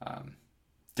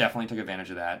 Definitely took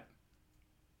advantage of that.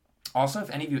 Also, if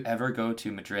any of you ever go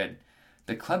to Madrid,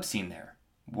 the club scene there,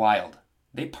 wild.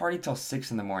 They party till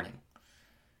 6 a.m.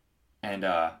 And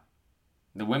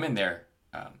the women there,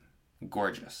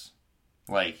 gorgeous.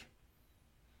 Like,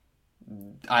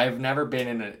 I've never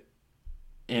been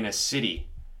in a city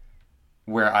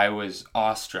where I was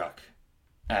awestruck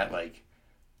at, like,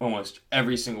 almost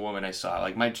every single woman I saw.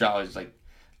 Like, my jaw was like,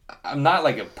 I'm not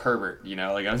like a pervert,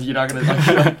 like, you're not gonna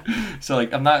like, so,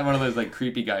 like, I'm not one of those, like,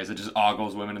 creepy guys that just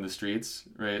ogles women in the streets,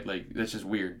 right? Like, that's just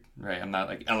weird, right? I'm not,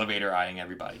 like, elevator eyeing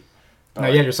everybody.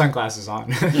 But, you had your sunglasses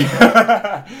on.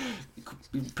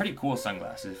 Pretty cool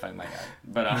sunglasses, if I might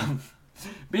add.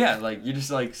 But yeah, like, you're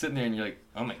just, like, sitting there and you're like,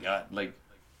 oh my god, like,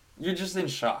 you're just in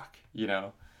shock,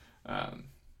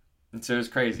 and so it was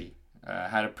crazy.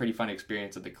 Had a pretty fun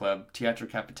experience at the club, Teatro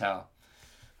Capital.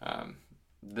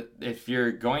 If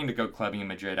you're going to go clubbing in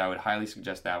Madrid, I would highly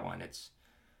suggest that one.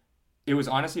 It was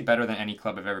honestly better than any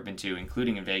club I've ever been to,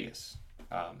 including in Vegas.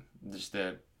 Just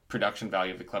the production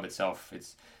value of the club itself.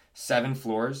 It's 7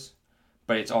 floors,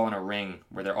 but it's all in a ring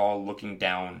where they're all looking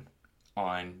down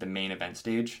on the main event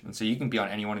stage. And so you can be on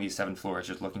any one of these 7 floors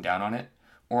just looking down on it,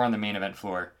 or on the main event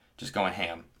floor just going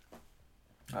ham.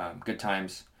 Good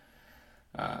times.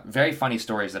 Very funny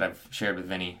stories that I've shared with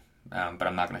Vinny, but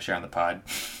I'm not going to share on the pod.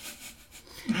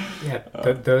 Yeah,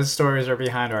 those stories are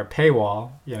behind our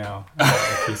paywall.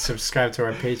 If you subscribe to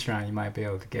our Patreon, you might be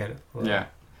able to get it. Yeah.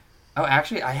 Oh,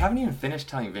 actually, I haven't even finished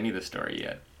telling Vinny the story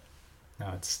yet. No,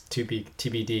 it's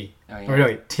TBD. Oh, yeah. Or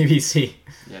really, TBC.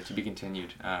 Yeah, to be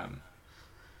continued.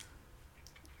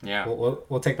 Yeah.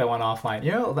 We'll take that one offline.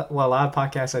 A lot of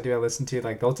podcasts I listen to,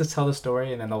 like, they'll just tell the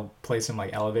story and then they'll play some,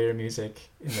 like, elevator music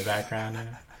in the background.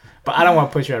 But I don't want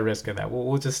to put you at risk of that.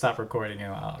 We'll just stop recording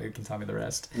and you can tell me the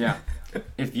rest. Yeah.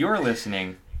 If you're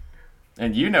listening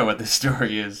and you know what the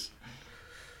story is,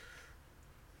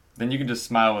 then you can just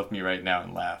smile with me right now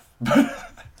and laugh.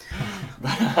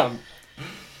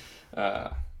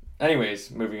 Anyways,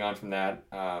 moving on from that.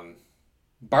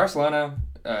 Barcelona,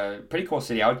 pretty cool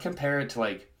city. I would compare it to,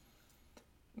 like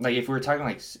if we were talking,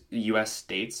 like, U.S.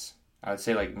 states, I would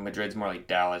say, like, Madrid's more like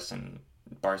Dallas and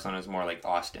Barcelona's more like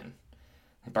Austin.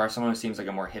 Barcelona seems like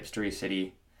a more hipstery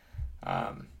city,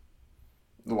 a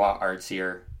lot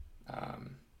artsier,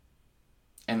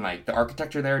 and, like, the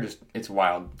architecture there, it's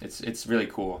wild. It's really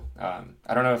cool. I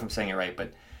don't know if I'm saying it right,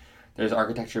 but there's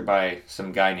architecture by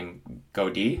some guy named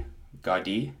Gaudí.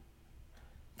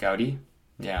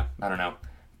 Yeah, I don't know.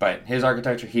 But his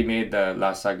architecture, he made the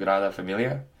La Sagrada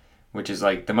Familia, which is,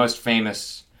 like, the most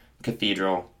famous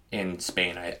cathedral in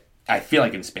Spain. I feel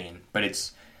like in Spain, but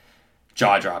it's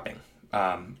jaw-dropping.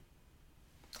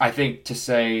 I think to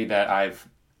say that I've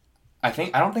I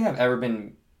don't think I've ever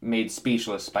been made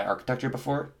speechless by architecture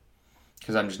before,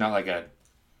 because I'm just not like a.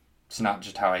 It's not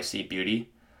just how I see beauty,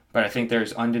 but I think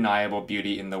there's undeniable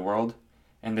beauty in the world,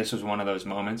 and this was one of those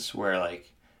moments where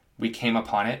like we came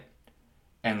upon it,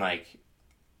 and like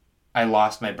I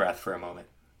lost my breath for a moment.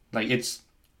 Like it's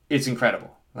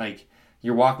incredible. Like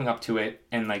you're walking up to it,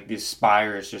 and like these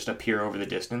spires just appear over the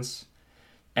distance,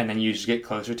 and then you just get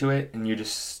closer to it, and you're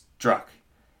just struck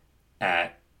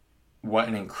at what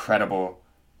an incredible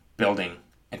building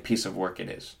and piece of work it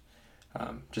is.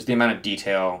 Just the amount of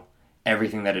detail,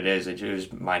 everything that it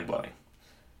is mind blowing.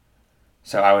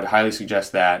 So I would highly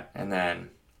suggest that. And then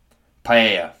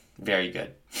paella, very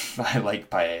good. I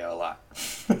like paella a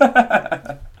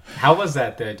lot. How was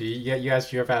that though? You guys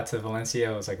drove out to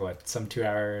Valencia? It was like what, some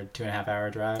 2.5 hour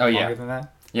drive? Oh yeah, longer than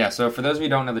that? Yeah. So for those of you who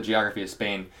don't know the geography of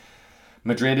Spain,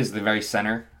 Madrid is the very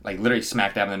center, like literally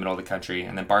smack dab in the middle of the country,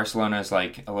 and then Barcelona is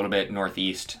like a little bit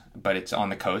northeast, but it's on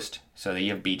the coast, so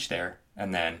you have beach there,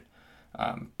 and then,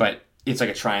 but it's like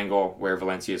a triangle where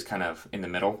Valencia is kind of in the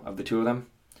middle of the two of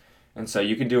them, and so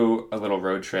you can do a little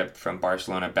road trip from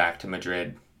Barcelona back to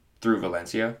Madrid through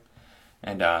Valencia,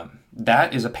 and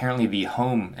that is apparently the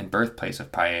home and birthplace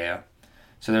of paella.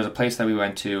 So there's a place that we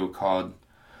went to called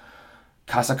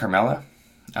Casa Carmela.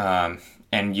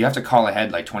 And you have to call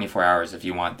ahead like 24 hours if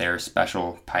you want their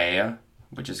special paella,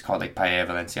 which is called like paella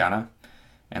valenciana.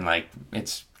 And like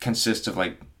it's consists of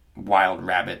like wild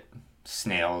rabbit,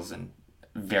 snails, and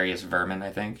various vermin, I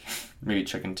think. Maybe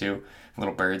chicken too.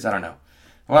 Little birds, I don't know.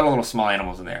 A lot of little small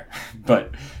animals in there,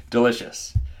 but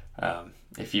delicious.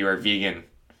 If you are vegan,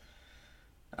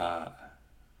 I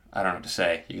don't know what to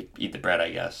say. You could eat the bread,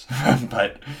 I guess.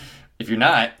 But if you're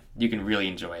not, you can really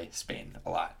enjoy Spain a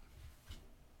lot.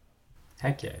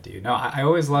 Heck yeah, dude. No, I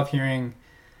always love hearing.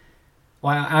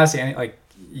 Well, honestly, like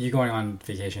you going on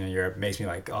vacation in Europe makes me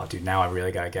like, oh, dude, now I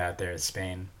really gotta get out there to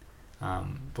Spain.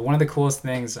 But one of the coolest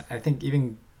things, I think,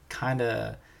 even kind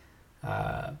of,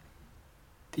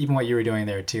 even what you were doing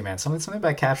there too, man. Something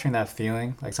about capturing that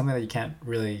feeling, like something that you can't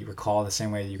really recall the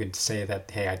same way you could say that,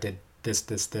 hey, I did this,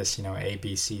 A,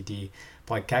 B, C, D.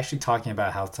 But like actually talking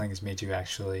about how things made you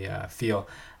actually feel.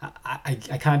 I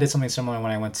kind of did something similar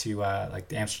when I went to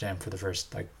like Amsterdam for the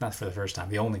first, like not for the first time,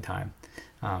 the only time.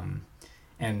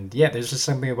 And yeah, there's just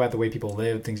something about the way people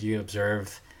live, things you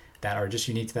observe that are just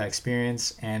unique to that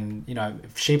experience, and you know,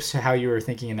 it shapes how you were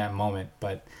thinking in that moment.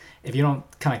 But if you don't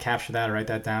kind of capture that or write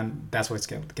that down, that's what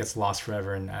gets lost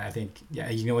forever. And I think, yeah,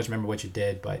 you can always remember what you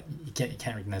did, but you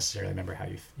can't necessarily remember how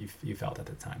you felt at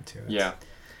the time too. It's yeah,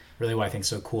 really what I think is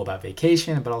so cool about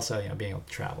vacation, but also, you know, being able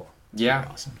to travel. Yeah,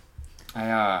 really awesome.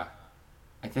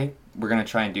 I think we're gonna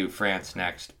try and do France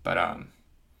next, but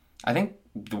I think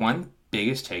the one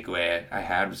biggest takeaway I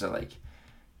had was that like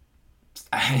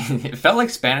it felt like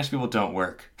Spanish people don't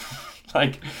work.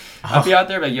 Like I'd be out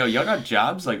there like, yo, y'all got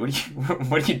jobs? Like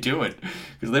what are you doing?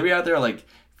 Because they'd be out there like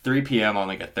 3 p.m. on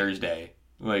like a Thursday,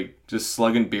 like just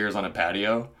slugging beers on a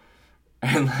patio,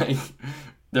 and like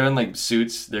they're in like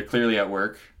suits, they're clearly at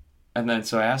work. And then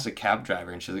so I asked a cab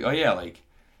driver, and she's like, oh yeah, like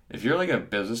if you're like a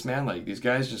businessman, like these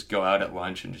guys just go out at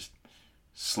lunch and just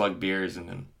slug beers and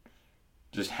then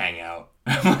just hang out.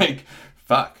 I'm like,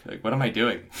 fuck, like what am I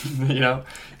doing? You know?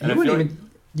 And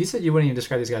you said you wouldn't even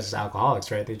describe these guys as alcoholics,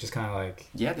 right? They just kind of like,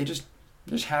 yeah, they're just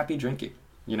happy drinking,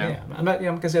 you know? Yeah, I'm not, you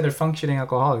know, because they're functioning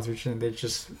alcoholics. They're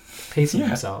just pacing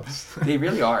themselves. They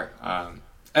really are.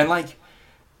 And like,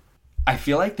 I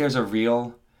feel like there's a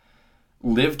real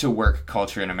live to work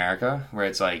culture in America where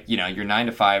it's like, you know, your 9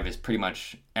 to 5 is pretty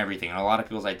much everything. And a lot of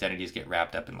people's identities get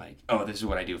wrapped up in like, oh, this is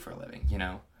what I do for a living, you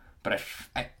know? But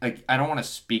I don't want to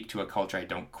speak to a culture I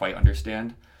don't quite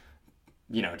understand,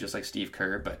 you know, just like Steve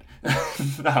Kerr, but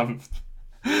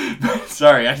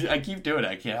sorry, I keep doing it.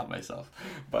 I can't help myself.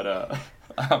 But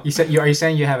are you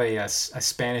saying you have a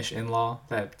Spanish in-law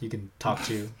that you can talk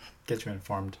to, get you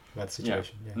informed about the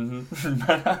situation? Yeah. Mm-hmm.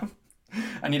 But,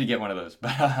 I need to get one of those.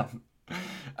 But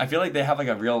I feel like they have like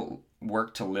a real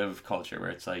work to live culture where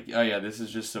it's like, oh yeah, this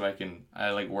is just so I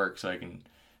like work so I can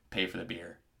pay for the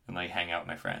beer and like hang out with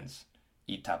my friends,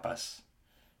 eat tapas,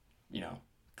 you know,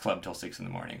 club till 6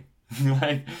 a.m.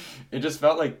 Like it just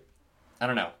felt like, I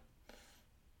don't know.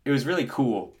 It was really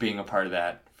cool being a part of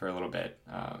that for a little bit.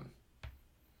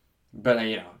 But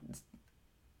you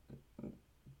know,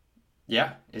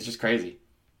 yeah, it's just crazy.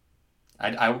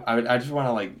 I just want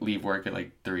to like leave work at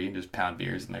like 3 and just pound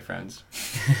beers with my friends.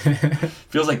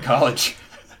 Feels like college.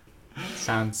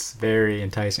 Sounds very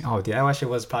enticing. Oh, dude, that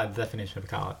actually was probably the definition of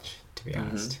college, to be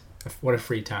honest. What a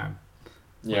free time.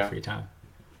 What a free time.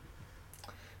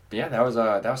 But yeah, that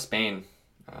was Spain.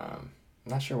 I'm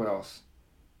not sure what else.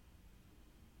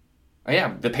 Oh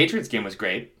yeah, the Patriots game was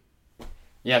great.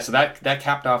 Yeah, so that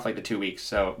capped off like the 2 weeks.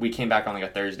 So we came back on like a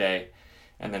Thursday,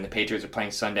 and then the Patriots are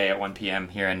playing Sunday at 1 p.m.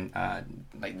 here in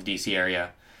like the DC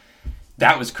area.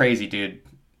 That was crazy, dude.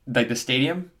 Like the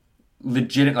stadium,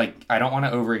 legit. Like I don't want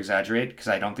to over exaggerate because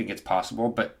I don't think it's possible,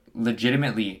 but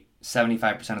legitimately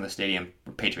 75% of the stadium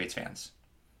were Patriots fans.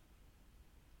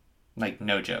 Like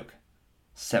no joke,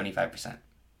 75%.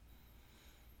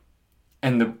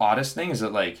 And the oddest thing is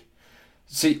that like,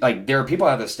 see, like there are people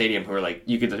at the stadium who are like,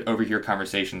 you could overhear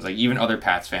conversations. Like even other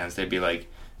Pats fans, they'd be like,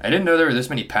 "I didn't know there were this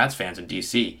many Pats fans in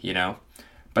DC," you know.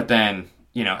 But then,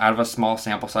 you know, out of a small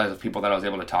sample size of people that I was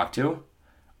able to talk to,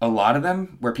 a lot of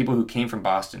them were people who came from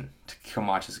Boston to come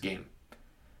watch this game.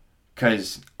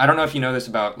 Because I don't know if you know this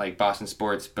about like Boston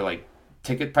sports, but like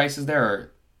ticket prices there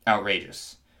are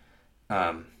outrageous.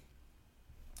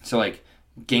 So like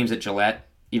games at Gillette,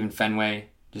 even Fenway,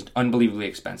 just unbelievably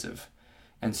expensive.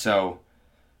 And so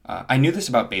I knew this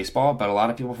about baseball, but a lot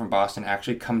of people from Boston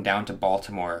actually come down to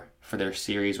Baltimore for their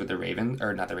series with the Ravens,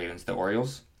 or not the Ravens, the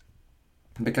Orioles,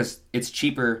 because it's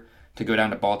cheaper to go down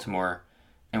to Baltimore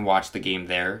and watch the game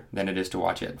there than it is to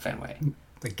watch it at Fenway.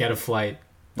 Like get a flight,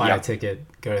 buy a ticket,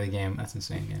 go to the game. That's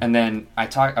insane. Yeah. And then I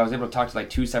was able to talk to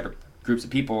like two separate groups of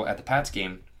people at the Pats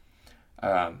game,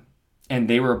 and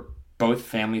they were both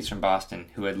families from Boston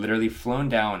who had literally flown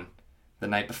down the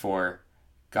night before,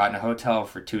 got in a hotel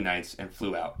for 2 nights, and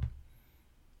flew out.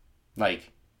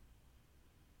 Like,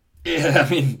 yeah, I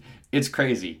mean, it's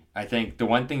crazy. I think the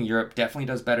one thing Europe definitely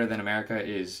does better than America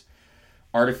is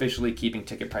artificially keeping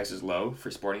ticket prices low for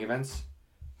sporting events.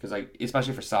 Because, like,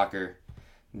 especially for soccer,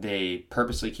 they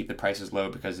purposely keep the prices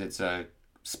low because it's a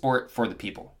sport for the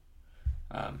people.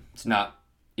 It's not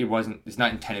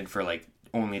intended for, like,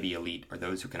 only the elite or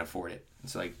those who can afford it.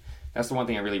 It's like, that's the one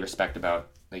thing I really respect about,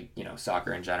 like, you know,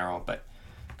 soccer in general. But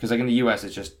because like in the U.S.,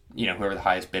 it's just, you know, whoever the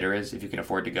highest bidder is, if you can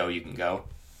afford to go, you can go.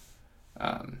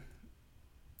 And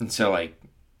so like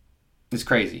it's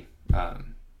crazy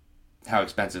how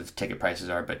expensive ticket prices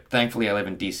are. But thankfully, I live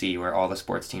in D.C. where all the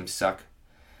sports teams suck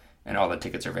and all the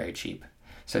tickets are very cheap.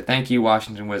 So thank you,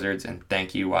 Washington Wizards, and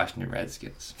thank you, Washington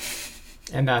Redskins.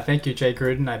 And thank you, Jay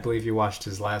Gruden. I believe you watched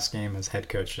his last game as head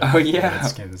coach of the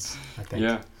Redskins, I think.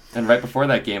 Yeah. And right before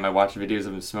that game, I watched videos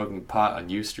of him smoking pot on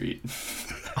U Street.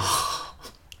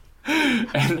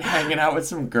 And hanging out with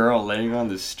some girl laying on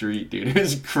the street, dude. It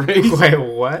was crazy. Wait,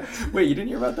 what? Wait, you didn't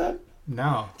hear about that?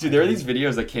 No. Dude, there are these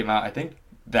videos that came out, I think,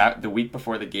 that the week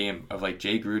before the game, of like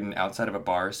Jay Gruden outside of a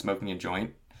bar smoking a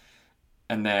joint.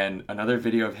 And then another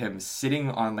video of him sitting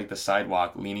on like the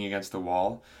sidewalk, leaning against the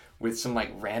wall, with some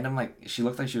like random, like, she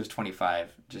looked like she was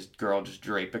 25, just girl just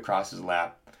draped across his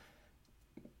lap,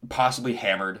 possibly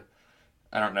hammered.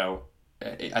 I don't know.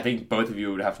 I think both of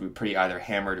you would have to be pretty either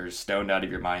hammered or stoned out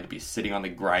of your mind to be sitting on the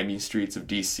grimy streets of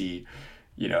DC,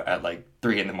 you know, at like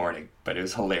 3 a.m. But it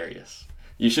was hilarious.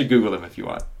 You should Google them if you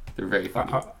want. They're very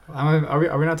funny.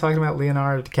 Are we not talking about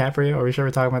Leonardo DiCaprio? Are we sure we're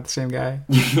talking about the same guy?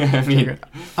 Yeah, I mean...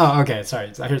 Oh, okay.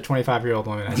 Sorry. I heard 25-year-old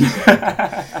woman.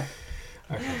 Okay.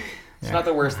 It's not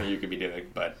the worst thing you could be doing,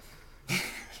 but... All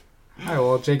right,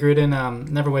 well, Jay Gruden,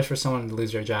 never wish for someone to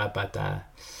lose their job, but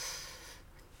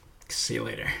see you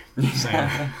later.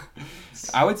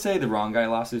 I would say the wrong guy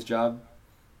lost his job,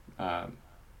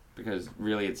 because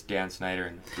really it's Dan Snyder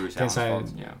and Bruce Allen's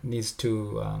fault. Yeah, needs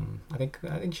to. I think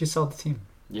she sold the team.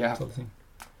 Yeah. Sold the team.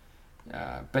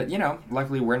 But you know,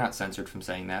 luckily we're not censored from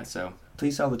saying that, so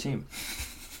please sell the team.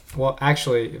 Well,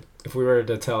 actually, if we were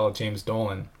to tell James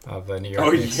Dolan of the New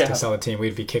York Knicks to sell the team,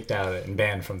 we'd be kicked out of it and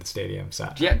banned from the stadium.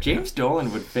 So yeah, James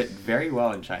Dolan would fit very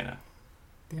well in China.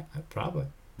 Yeah, probably.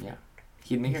 Yeah,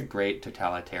 he'd make a great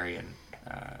totalitarian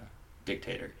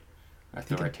dictator,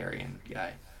 authoritarian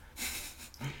guy.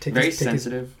 Very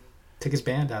sensitive. Take his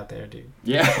band out there, dude.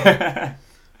 Yeah.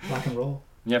 Rock and roll.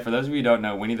 Yeah, for those of you who don't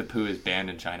know, Winnie the Pooh is banned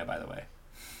in China, by the way.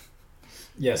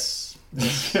 Yes.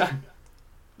 Yeah.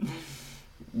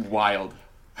 Wild.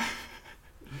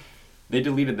 They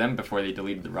deleted them before they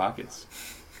deleted the Rockets.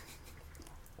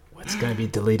 What's going to be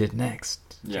deleted next?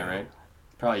 Yeah, right?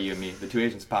 Probably you and me. The Two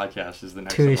Asians podcast is the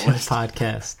next Two on the Asians list.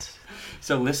 podcast.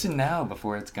 So listen now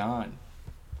before it's gone.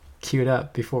 Cue it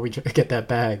up before we get that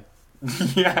bag.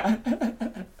 Yeah.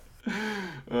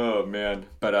 Oh, man.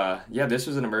 But, yeah, this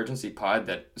was an emergency pod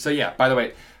that... So, yeah, by the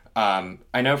way,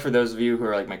 I know for those of you who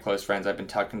are, like, my close friends, I've been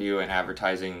talking to you and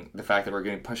advertising the fact that we're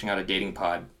going to be pushing out a dating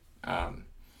pod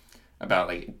about,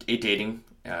 like, dating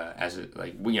as,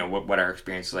 like, you know, what our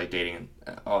experience is like dating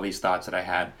and all these thoughts that I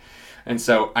had. And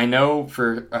so I know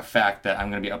for a fact that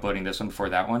I'm going to be uploading this one before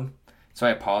that one. So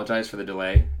I apologize for the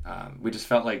delay. We just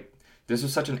felt like this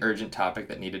was such an urgent topic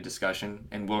that needed discussion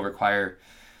and will require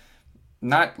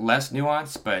not less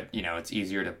nuanced, but, it's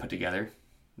easier to put together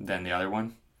than the other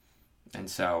one. And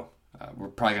so we're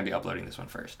probably going to be uploading this one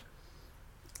first.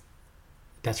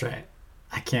 That's right.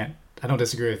 I don't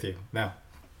disagree with you. No,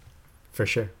 for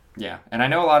sure. Yeah. And I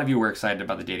know a lot of you were excited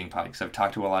about the dating pod because I've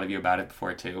talked to a lot of you about it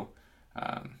before too.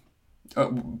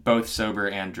 Both sober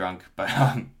and drunk, but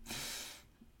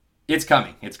it's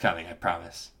coming. It's coming, I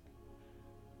promise.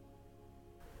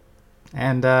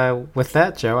 And with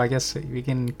that, Joe, I guess we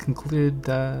can conclude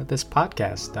this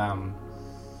podcast.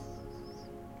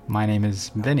 My name is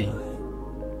Vinny.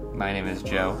 My name is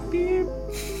Joe. Beep.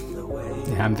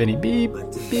 Yeah, I'm Vinny. Beep,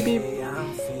 beep, beep.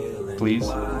 Please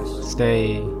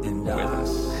stay with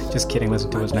us. Just kidding. Listen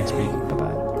to us next week.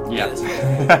 Bye-bye. Yeah.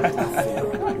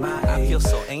 I feel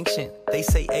so ancient. They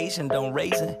say Asian don't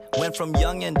raisin. Went from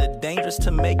young and to dangerous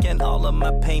to making all of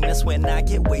my payments. When I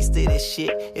get wasted as shit,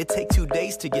 it take 2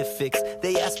 days to get fixed.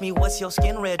 They ask me, what's your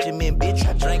skin regimen? Bitch,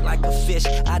 I drank like a fish.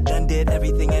 I done did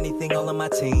everything, anything, all of my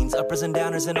teens. Uppers and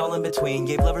downers and all in between.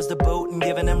 Gave lovers the boot and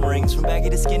giving them rings. From baggy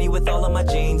to skinny with all of my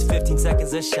jeans. 15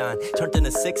 seconds of shine turned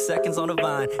into 6 seconds on a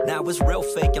vine. Now it's real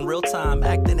fake in real time.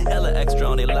 Acting hella extra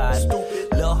on their lives.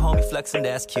 Lil' homie flexing,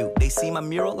 that's cute. They see my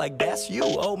mural like that's you.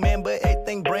 Oh man, but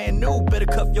everything brand new. Better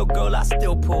cuff your girl, I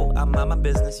still pull. I mind my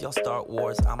business, y'all start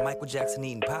wars. I'm Michael Jackson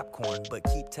eating popcorn, but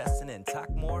keep testing and talk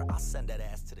more. I'll send that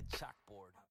ass to the chalkboard.